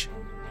Irtysh.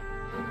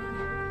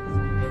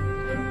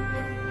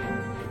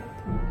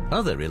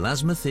 Other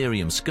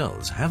Elasmotherium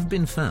skulls have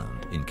been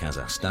found in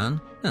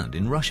Kazakhstan and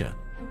in Russia.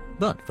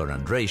 But for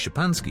Andrzej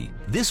Szczepański,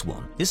 this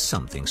one is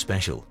something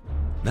special.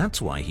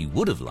 That's why he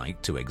would have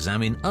liked to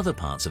examine other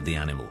parts of the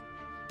animal,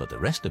 but the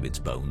rest of its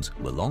bones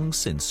were long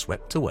since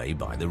swept away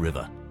by the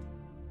river.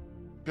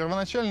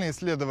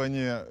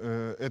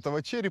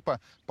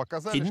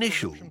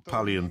 Initial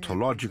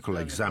paleontological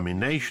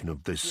examination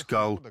of this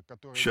skull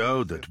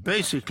showed that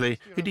basically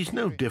it is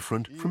no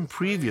different from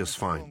previous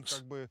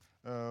finds.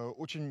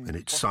 In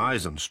its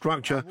size and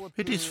structure,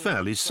 it is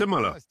fairly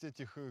similar.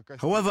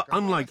 However,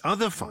 unlike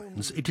other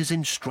finds, it is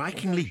in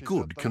strikingly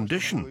good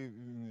condition.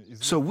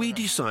 So we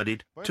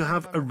decided to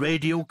have a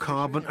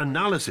radiocarbon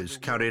analysis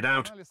carried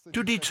out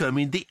to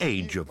determine the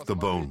age of the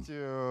bone.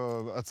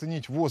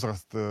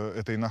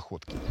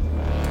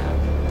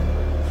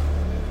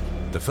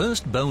 The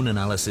first bone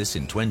analysis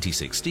in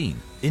 2016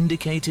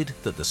 indicated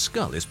that the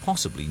skull is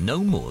possibly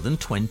no more than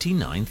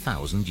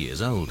 29,000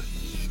 years old.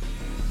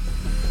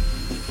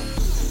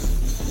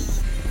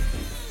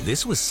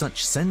 This was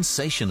such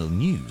sensational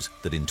news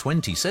that in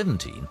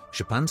 2017,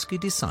 Szczepański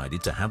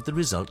decided to have the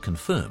result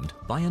confirmed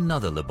by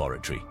another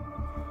laboratory.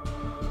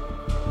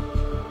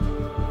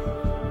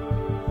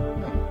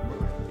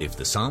 If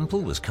the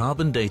sample was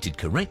carbon dated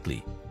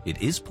correctly,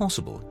 it is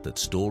possible that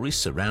stories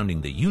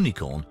surrounding the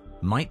unicorn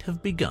might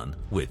have begun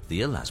with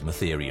the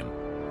Elasmotherium.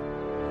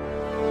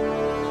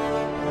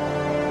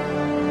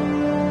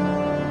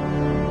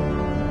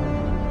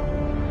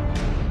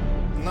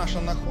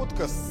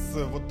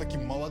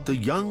 The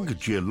young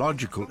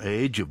geological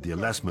age of the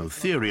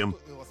Elasmotherium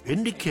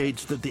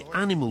indicates that the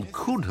animal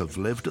could have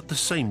lived at the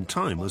same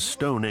time as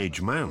Stone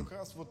Age man.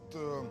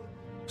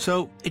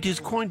 So it is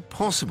quite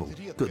possible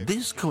that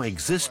this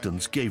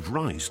coexistence gave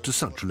rise to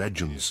such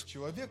legends.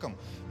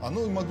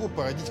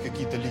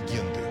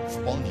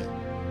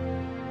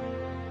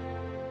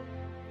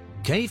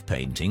 Cave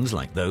paintings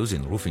like those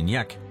in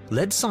Rufinyak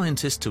led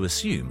scientists to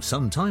assume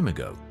some time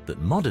ago that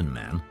modern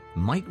man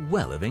might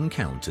well have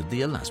encountered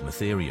the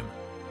Elasmotherium.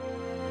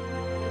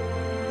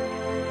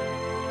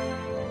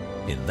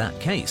 In that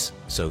case,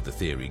 so the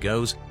theory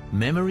goes,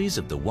 memories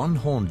of the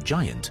one-horned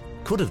giant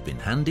could have been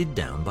handed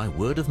down by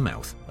word of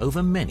mouth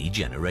over many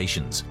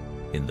generations.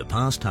 In the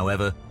past,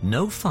 however,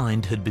 no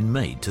find had been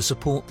made to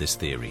support this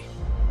theory.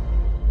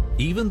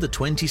 Even the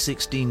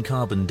 2016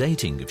 carbon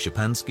dating of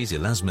Szczepański's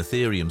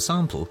elasmotherium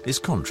sample is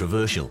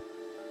controversial.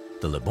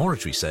 The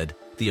laboratory said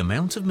the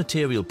amount of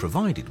material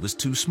provided was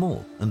too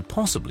small and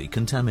possibly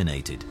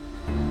contaminated.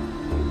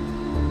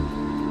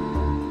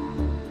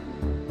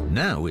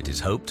 Now it is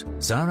hoped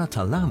Zara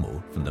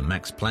Talamo from the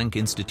Max Planck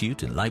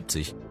Institute in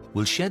Leipzig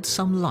will shed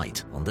some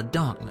light on the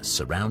darkness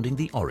surrounding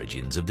the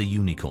origins of the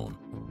unicorn.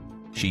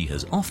 She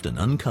has often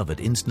uncovered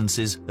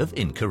instances of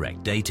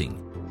incorrect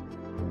dating.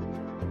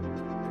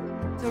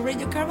 So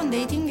radiocarbon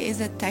dating is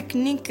a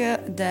technique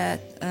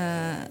that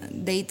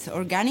dates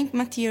organic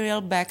material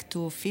back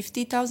to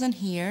 50,000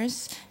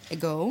 years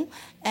ago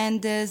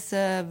and is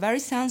very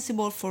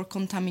sensible for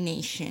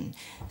contamination.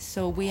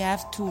 So we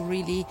have to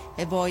really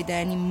avoid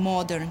any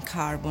modern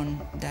carbon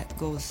that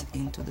goes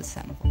into the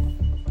sample.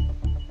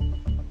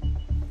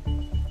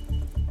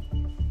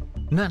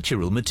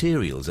 Natural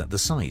materials at the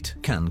site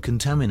can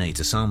contaminate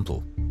a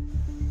sample,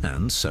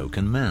 and so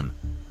can man,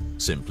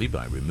 simply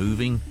by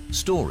removing,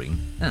 storing,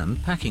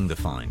 and packing the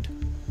find.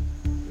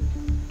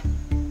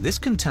 This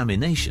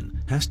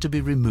contamination has to be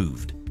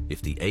removed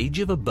if the age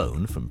of a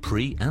bone from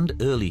pre- and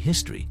early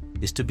history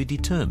is to be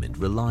determined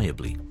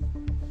reliably.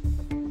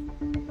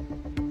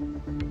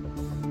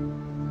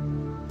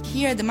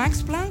 Here at the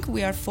Max Planck,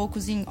 we are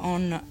focusing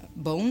on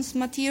bones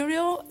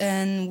material,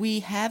 and we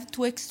have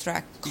to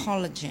extract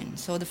collagen.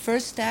 So the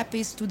first step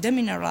is to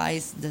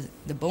demineralize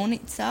the bone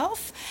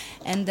itself,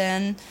 and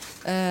then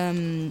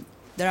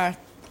there are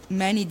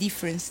many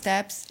different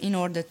steps in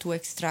order to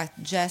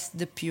extract just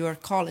the pure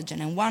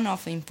collagen. And one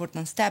of the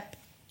important steps,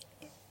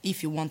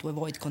 if you want to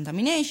avoid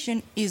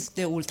contamination, is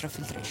the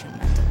ultrafiltration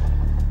method.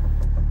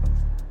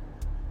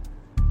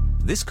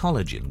 This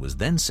collagen was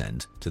then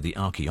sent to the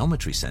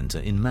Archaeometry Center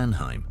in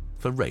Mannheim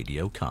for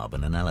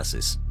radiocarbon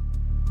analysis.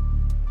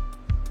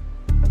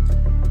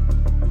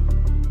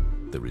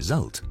 The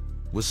result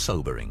was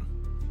sobering.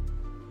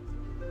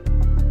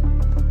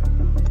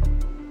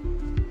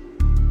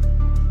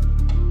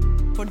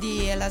 For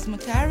the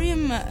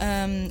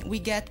elasmotherium, we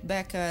get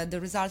back the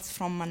results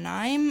from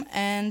Mannheim,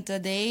 and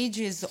the age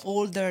is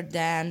older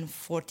than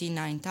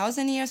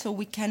 49,000 years, so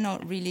we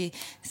cannot really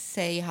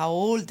say how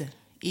old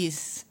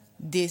is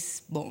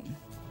this bone.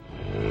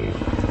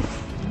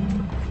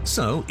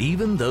 So,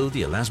 even though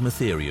the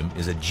elasmotherium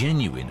is a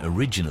genuine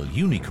original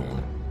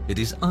unicorn, it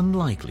is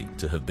unlikely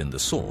to have been the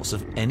source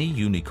of any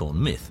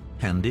unicorn myth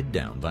handed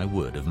down by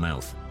word of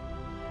mouth.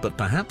 But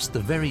perhaps the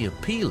very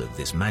appeal of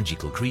this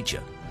magical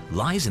creature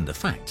lies in the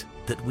fact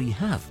that we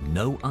have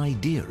no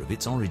idea of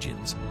its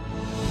origins.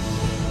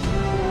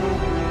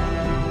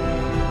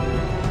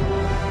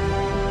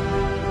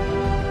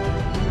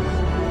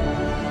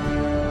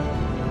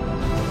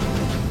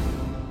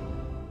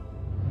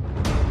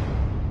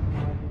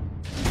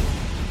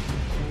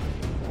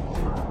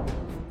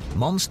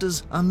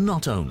 Monsters are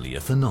not only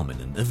a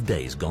phenomenon of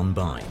days gone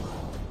by,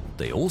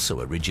 they also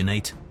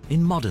originate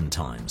in modern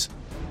times.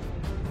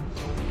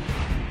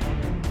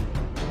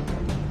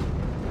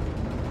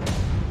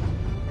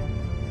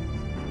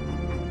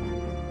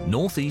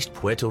 Northeast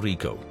Puerto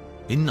Rico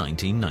in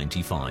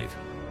 1995.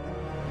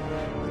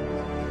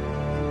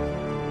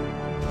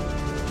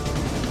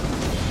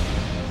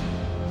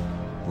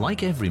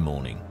 Like every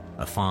morning,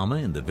 a farmer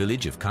in the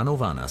village of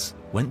Canovanas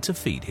went to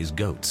feed his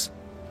goats.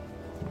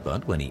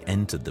 But when he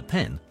entered the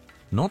pen,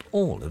 not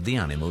all of the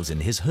animals in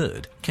his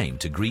herd came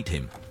to greet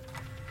him.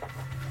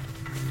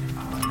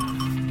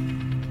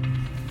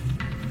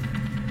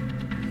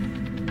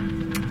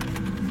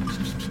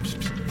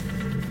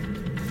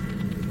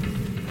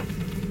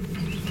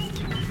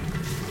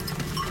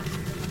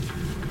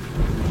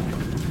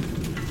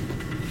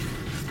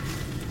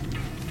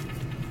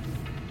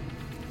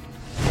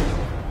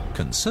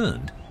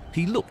 Concerned,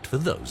 he looked for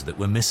those that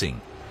were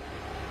missing.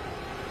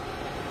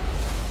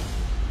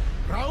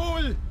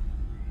 Raúl!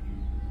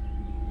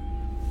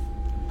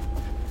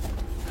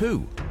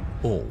 Who,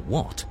 or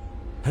what,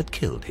 had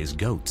killed his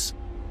goats?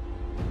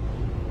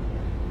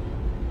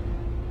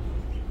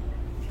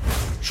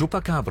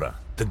 Chupacabra,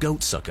 the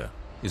goat sucker,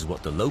 is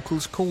what the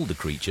locals call the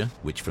creature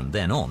which from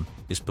then on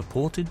is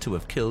purported to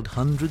have killed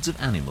hundreds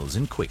of animals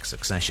in quick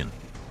succession.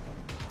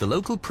 The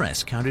local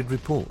press carried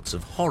reports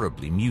of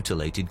horribly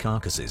mutilated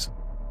carcasses,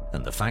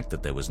 and the fact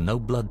that there was no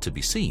blood to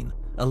be seen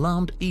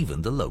alarmed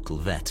even the local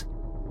vet.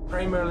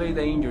 Primarily,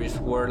 the injuries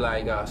were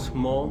like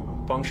small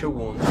puncture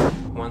wounds,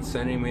 1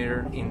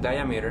 centimeter in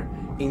diameter.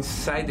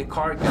 Inside the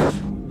carcass,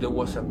 there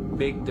was a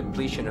big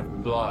depletion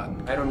of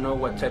blood. I don't know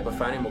what type of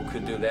animal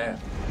could do that.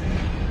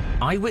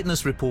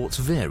 Eyewitness reports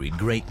varied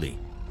greatly.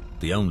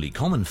 The only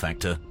common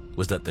factor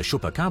was that the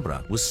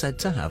chupacabra was said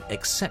to have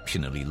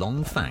exceptionally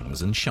long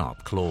fangs and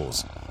sharp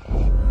claws.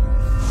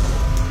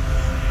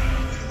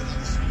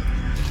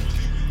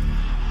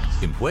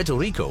 In Puerto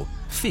Rico,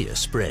 fear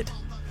spread.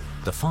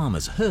 The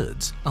farmers'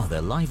 herds are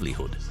their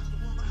livelihood.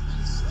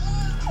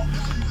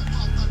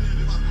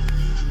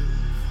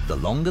 The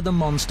longer the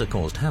monster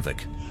caused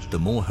havoc, the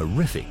more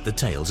horrific the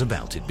tales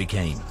about it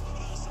became.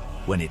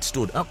 When it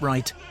stood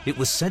upright, it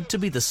was said to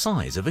be the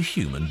size of a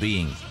human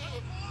being.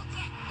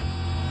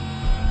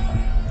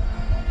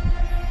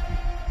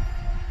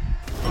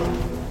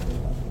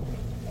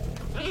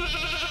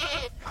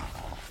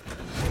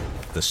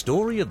 The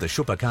story of the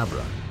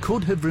chupacabra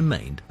could have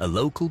remained a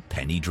local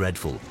penny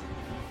dreadful.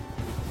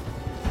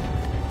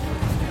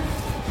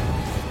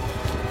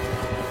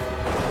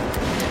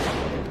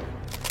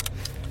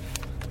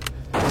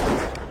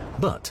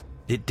 But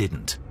it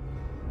didn't.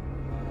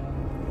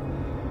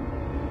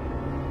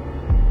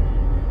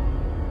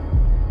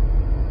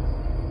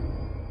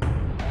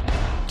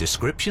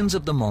 Descriptions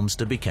of the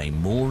monster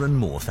became more and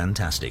more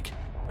fantastic.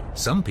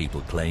 Some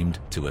people claimed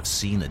to have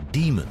seen a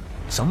demon,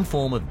 some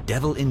form of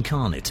devil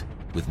incarnate,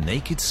 with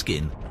naked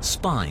skin,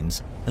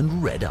 spines,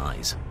 and red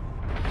eyes.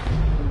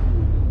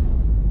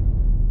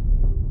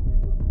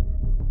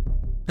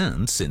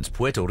 And since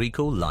Puerto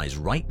Rico lies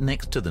right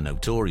next to the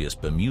notorious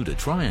Bermuda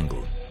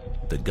Triangle,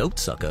 the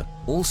goatsucker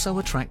also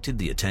attracted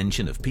the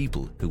attention of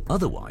people who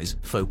otherwise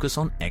focus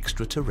on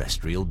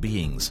extraterrestrial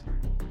beings.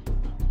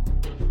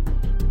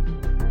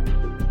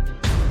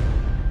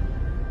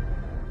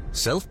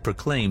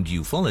 Self-proclaimed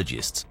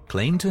ufologists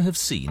claim to have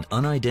seen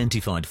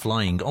unidentified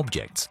flying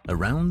objects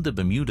around the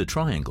Bermuda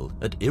Triangle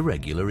at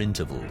irregular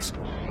intervals.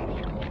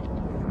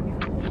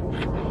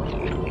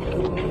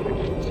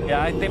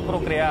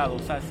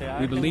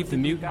 We believe the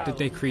mutant that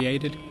they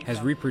created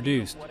has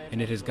reproduced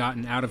and it has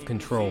gotten out of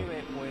control.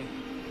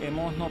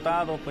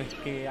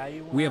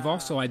 We have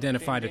also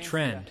identified a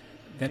trend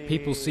that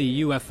people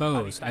see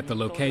UFOs at the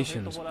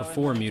locations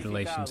before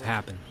mutilations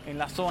happen.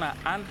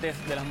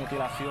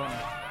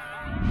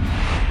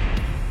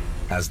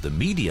 As the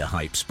media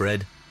hype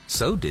spread,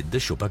 so did the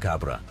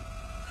chupacabra.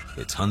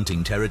 Its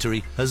hunting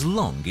territory has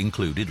long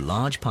included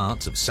large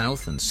parts of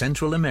South and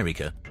Central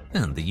America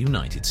and the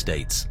United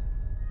States.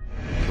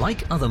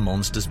 Like other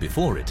monsters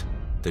before it,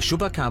 the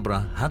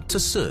chupacabra had to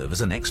serve as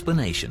an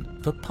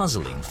explanation for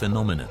puzzling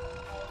phenomena.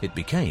 It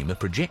became a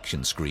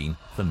projection screen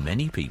for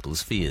many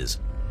people's fears.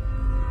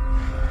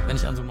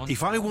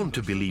 If I want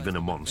to believe in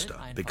a monster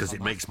because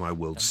it makes my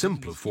world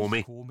simpler for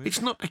me,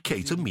 it's not a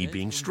case of me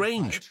being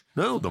strange.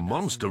 No, the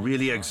monster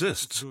really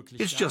exists.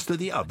 It's just that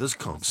the others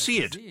can't see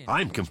it.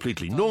 I'm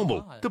completely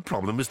normal. The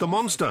problem is the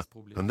monster.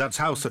 And that's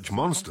how such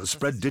monsters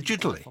spread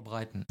digitally.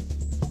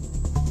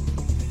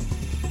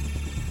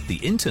 The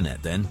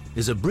internet, then,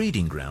 is a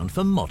breeding ground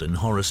for modern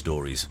horror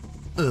stories,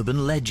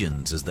 urban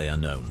legends as they are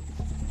known.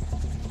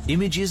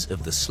 Images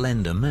of the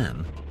Slender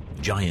Man,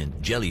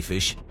 giant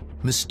jellyfish,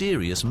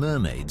 mysterious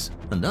mermaids,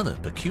 and other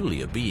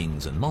peculiar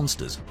beings and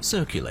monsters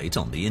circulate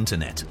on the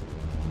internet.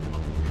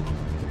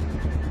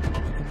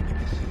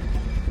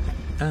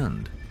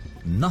 And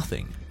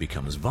nothing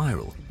becomes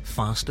viral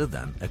faster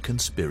than a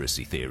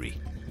conspiracy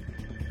theory.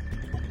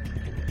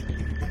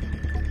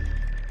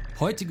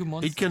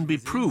 It can be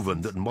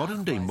proven that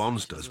modern-day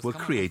monsters were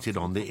created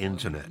on the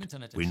internet.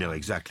 We know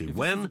exactly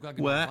when,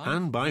 where,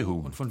 and by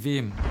whom.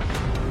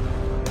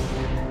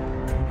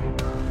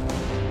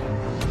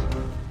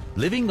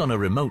 Living on a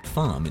remote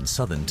farm in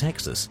southern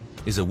Texas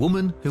is a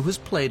woman who has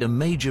played a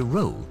major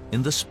role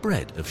in the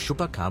spread of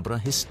chupacabra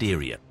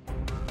hysteria.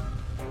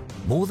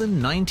 More than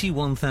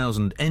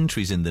 91,000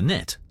 entries in the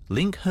net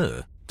link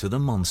her to the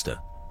monster.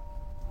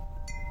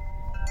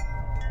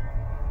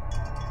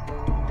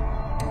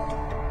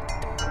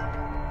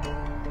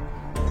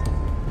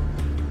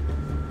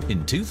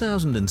 In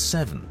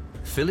 2007,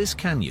 Phyllis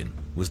Canyon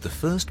was the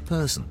first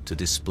person to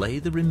display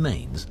the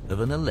remains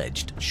of an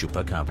alleged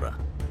chupacabra.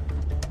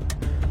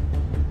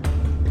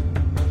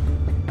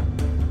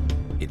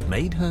 It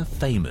made her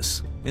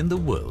famous in the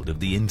world of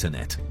the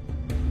internet.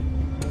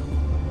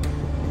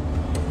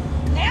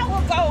 Now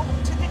we'll go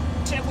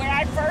to where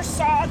I first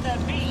saw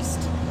the beast,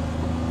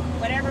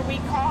 whatever we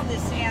call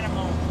this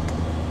animal.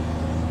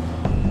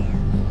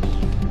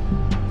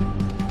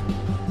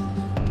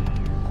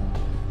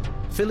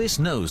 Phyllis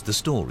knows the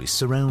stories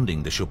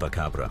surrounding the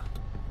chupacabra.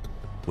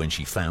 When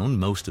she found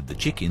most of the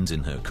chickens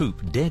in her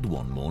coop dead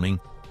one morning,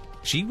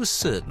 she was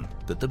certain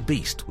that the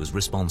beast was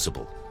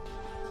responsible.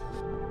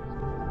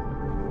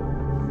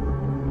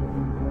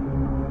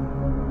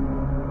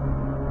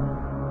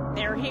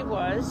 There he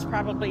was,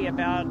 probably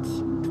about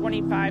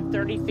 25,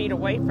 30 feet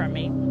away from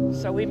me.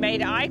 So we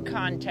made eye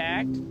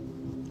contact.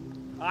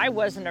 I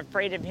wasn't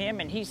afraid of him,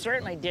 and he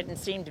certainly didn't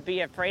seem to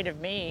be afraid of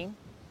me.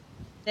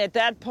 At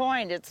that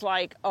point, it's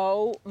like,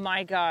 oh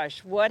my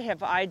gosh, what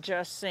have I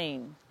just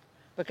seen?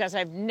 Because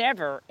I've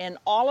never, in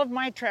all of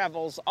my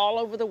travels all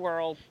over the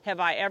world, have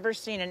I ever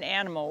seen an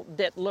animal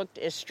that looked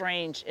as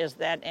strange as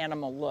that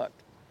animal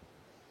looked.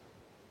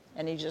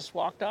 And he just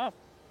walked off.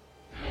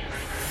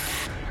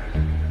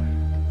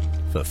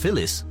 For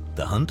Phyllis,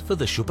 the hunt for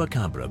the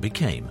chupacabra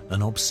became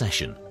an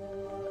obsession.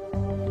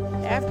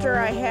 After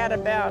I had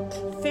about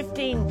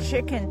 15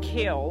 chicken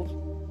killed,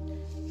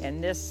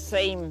 and this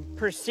same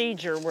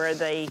procedure where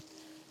they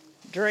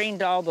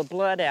drained all the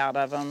blood out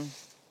of them,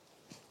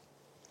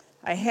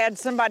 I had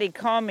somebody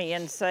call me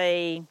and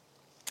say,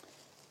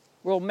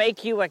 we'll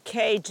make you a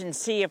cage and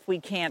see if we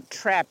can't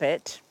trap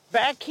it.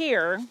 Back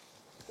here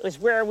was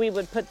where we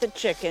would put the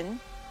chicken.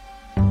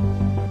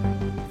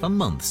 For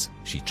months,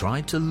 she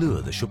tried to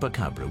lure the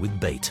chupacabra with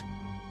bait,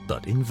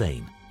 but in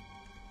vain.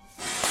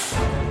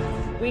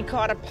 We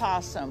caught a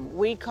possum,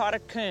 we caught a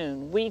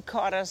coon, we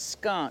caught a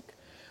skunk,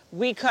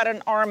 we caught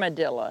an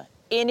armadillo.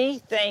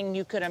 Anything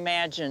you could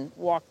imagine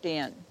walked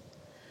in.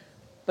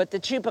 But the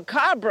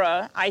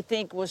chupacabra, I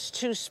think, was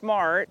too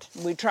smart.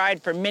 We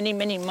tried for many,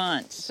 many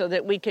months so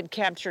that we could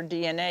capture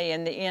DNA.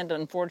 In the end,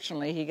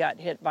 unfortunately, he got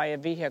hit by a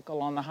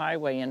vehicle on the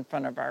highway in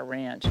front of our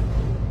ranch.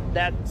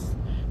 That's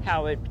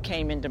how it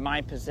came into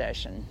my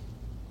possession.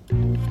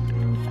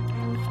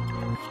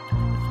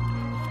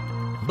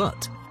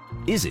 But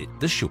is it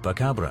the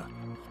chupacabra?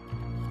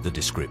 The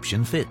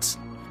description fits.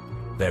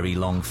 Very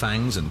long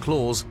fangs and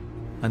claws,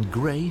 and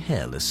grey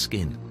hairless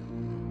skin.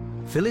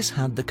 Phyllis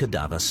had the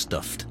cadaver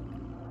stuffed.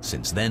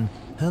 Since then,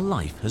 her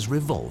life has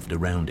revolved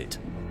around it.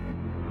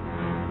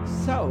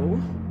 So,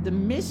 the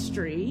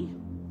mystery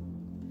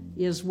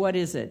is, what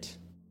is it?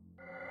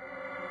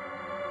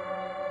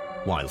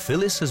 While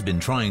Phyllis has been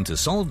trying to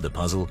solve the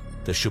puzzle,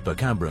 the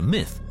chupacabra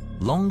myth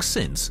long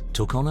since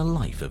took on a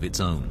life of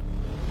its own.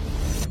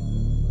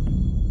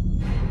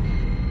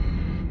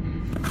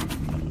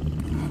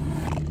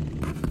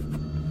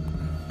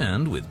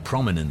 And with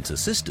prominent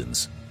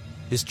assistance,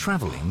 is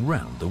travelling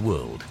round the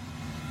world.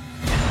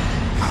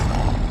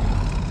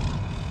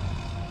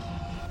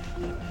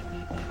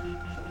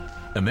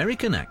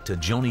 American actor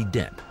Johnny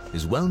Depp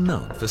is well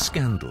known for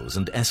scandals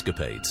and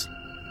escapades.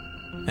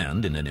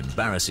 And in an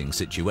embarrassing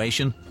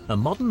situation, a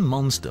modern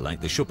monster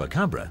like the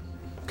chupacabra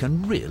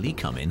can really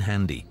come in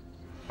handy.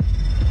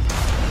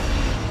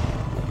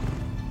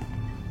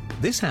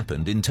 This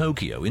happened in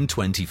Tokyo in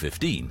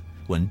 2015,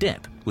 when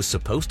Depp was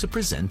supposed to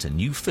present a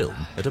new film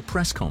at a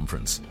press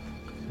conference.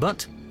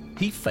 But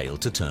he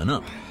failed to turn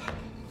up.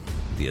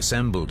 The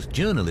assembled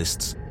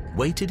journalists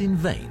waited in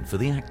vain for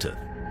the actor.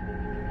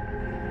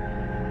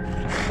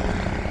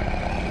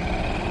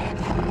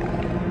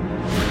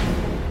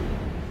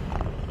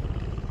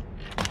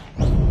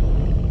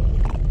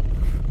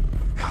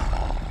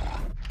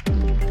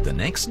 The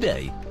next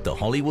day, the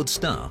Hollywood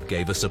star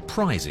gave a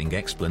surprising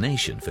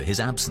explanation for his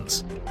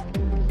absence.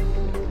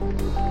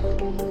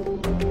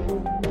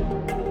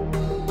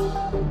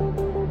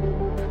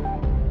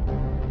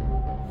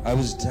 I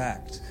was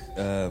attacked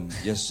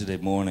yesterday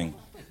morning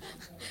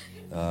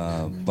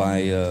by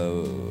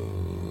a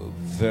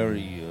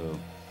very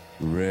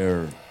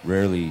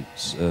rarely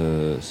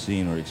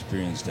seen or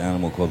experienced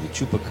animal called the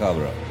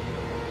chupacabra.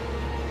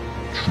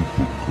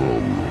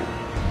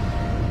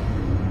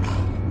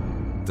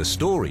 The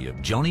story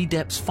of Johnny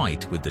Depp's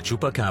fight with the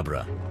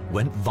chupacabra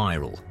went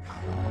viral.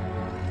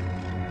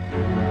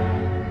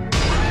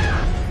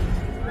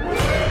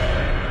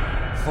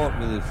 Fought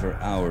with it for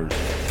hours.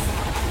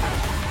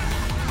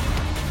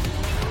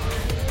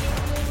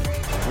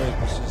 Very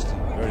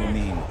persistent, very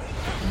mean.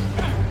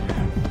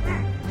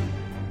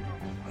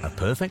 A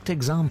perfect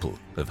example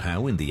of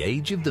how in the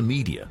age of the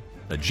media,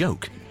 a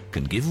joke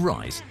can give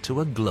rise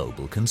to a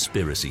global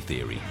conspiracy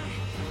theory.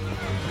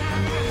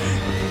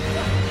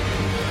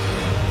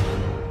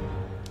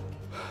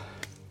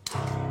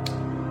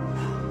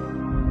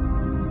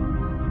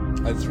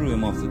 I threw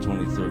him off the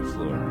 23rd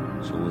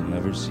floor, so we'll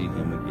never see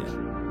him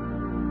again.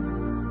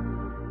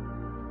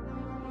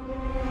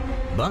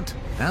 But,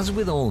 as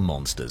with all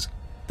monsters,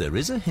 there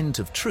is a hint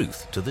of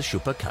truth to the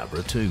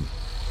chupacabra too.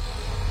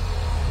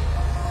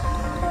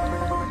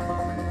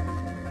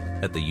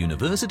 At the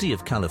University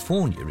of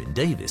California in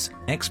Davis,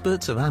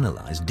 experts have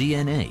analyzed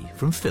DNA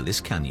from Phyllis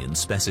Canyon's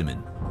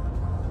specimen.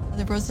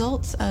 The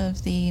results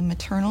of the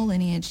maternal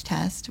lineage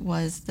test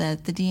was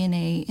that the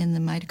DNA in the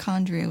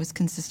mitochondria was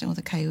consistent with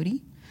a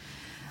coyote.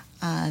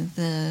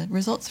 The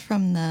results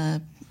from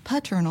the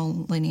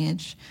paternal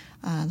lineage,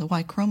 the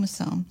Y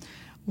chromosome,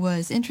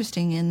 was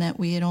interesting in that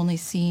we had only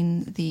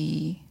seen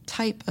the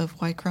type of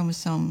Y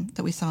chromosome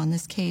that we saw in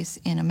this case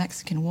in a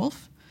Mexican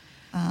wolf.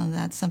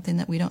 That's something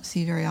that we don't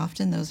see very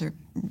often. Those are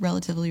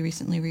relatively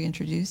recently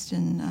reintroduced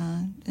in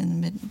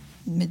the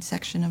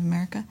midsection of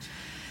America.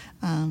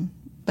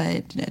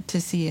 But to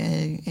see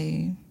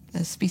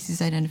a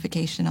species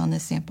identification on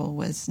this sample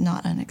was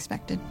not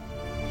unexpected.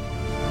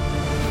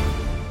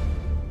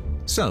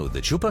 So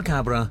the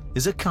chupacabra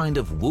is a kind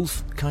of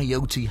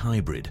wolf-coyote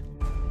hybrid.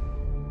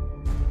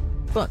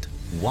 But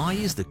why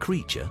is the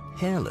creature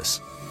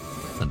hairless?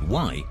 And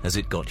why has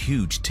it got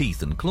huge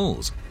teeth and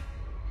claws?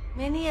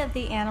 Many of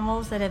the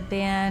animals that have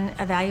been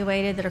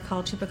evaluated that are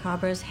called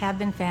chupacabras have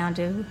been found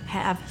to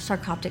have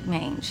sarcoptic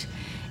mange.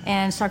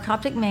 And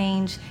sarcoptic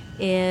mange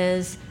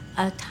is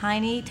a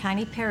tiny,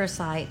 tiny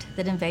parasite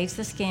that invades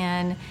the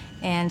skin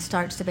and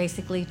starts to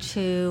basically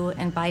chew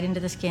and bite into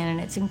the skin, and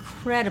it's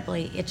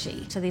incredibly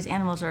itchy. So these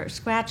animals are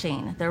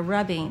scratching, they're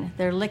rubbing,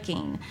 they're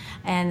licking,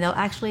 and they'll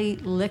actually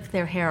lick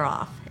their hair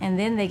off. And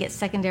then they get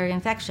secondary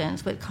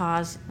infections which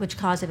cause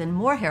even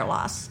more hair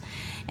loss.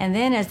 And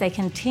then as they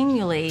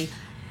continually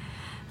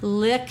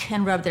lick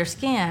and rub their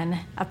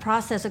skin, a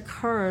process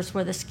occurs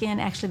where the skin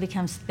actually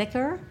becomes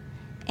thicker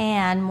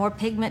and more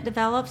pigment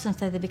develops, and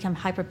so they become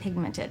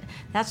hyperpigmented.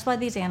 That's why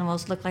these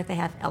animals look like they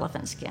have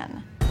elephant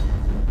skin.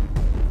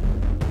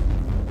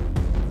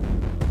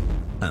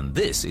 And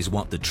this is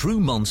what the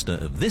true monster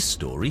of this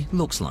story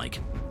looks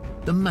like: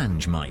 the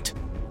mange mite.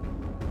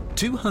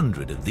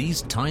 200 of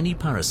these tiny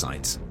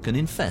parasites can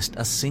infest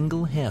a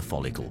single hair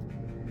follicle.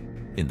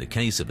 In the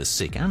case of a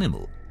sick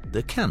animal,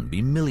 there can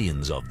be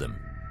millions of them.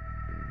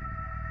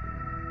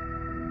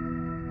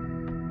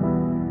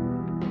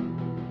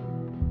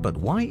 But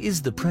why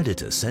is the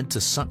predator said to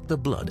suck the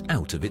blood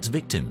out of its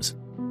victims?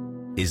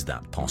 Is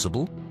that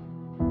possible?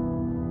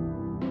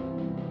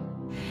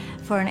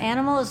 For an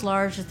animal as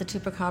large as the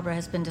chupacabra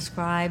has been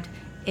described,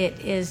 it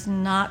is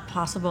not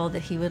possible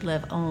that he would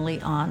live only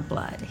on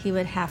blood. He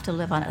would have to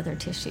live on other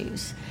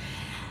tissues.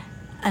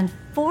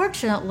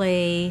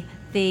 Unfortunately,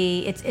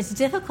 it's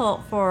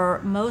difficult for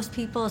most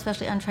people,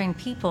 especially untrained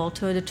people,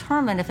 to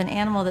determine if an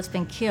animal that's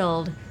been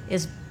killed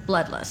is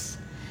bloodless.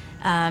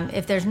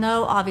 If there's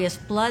no obvious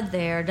blood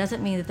there,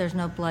 doesn't mean that there's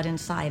no blood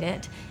inside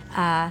it.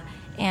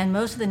 And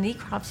most of the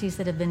necropsies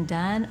that have been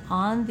done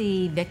on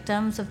the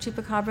victims of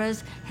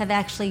chupacabras have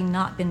actually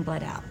not been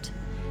bled out.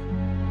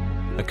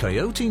 A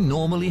coyote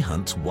normally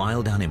hunts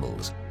wild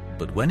animals,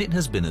 but when it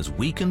has been as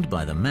weakened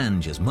by the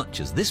mange as much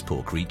as this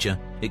poor creature,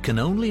 it can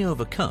only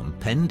overcome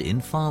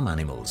penned-in farm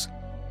animals.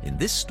 In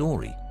this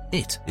story,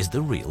 it is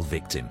the real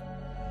victim.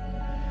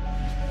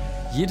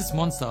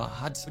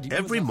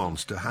 Every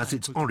monster has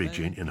its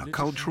origin in a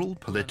cultural,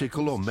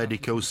 political, or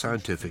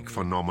medico-scientific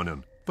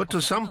phenomenon. But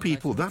to some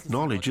people, that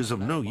knowledge is of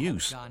no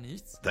use.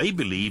 They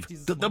believe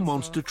that the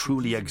monster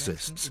truly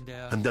exists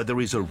and that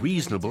there is a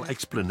reasonable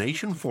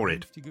explanation for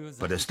it.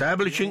 But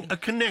establishing a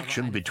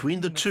connection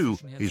between the two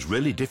is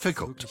really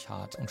difficult.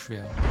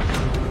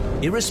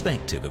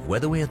 Irrespective of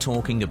whether we are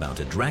talking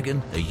about a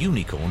dragon, a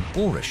unicorn,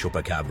 or a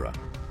chupacabra,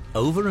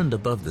 over and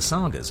above the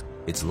sagas,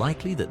 it's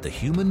likely that the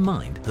human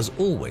mind has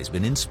always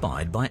been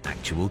inspired by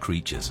actual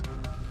creatures.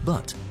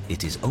 But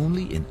it is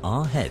only in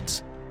our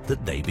heads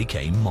that they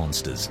became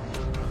monsters.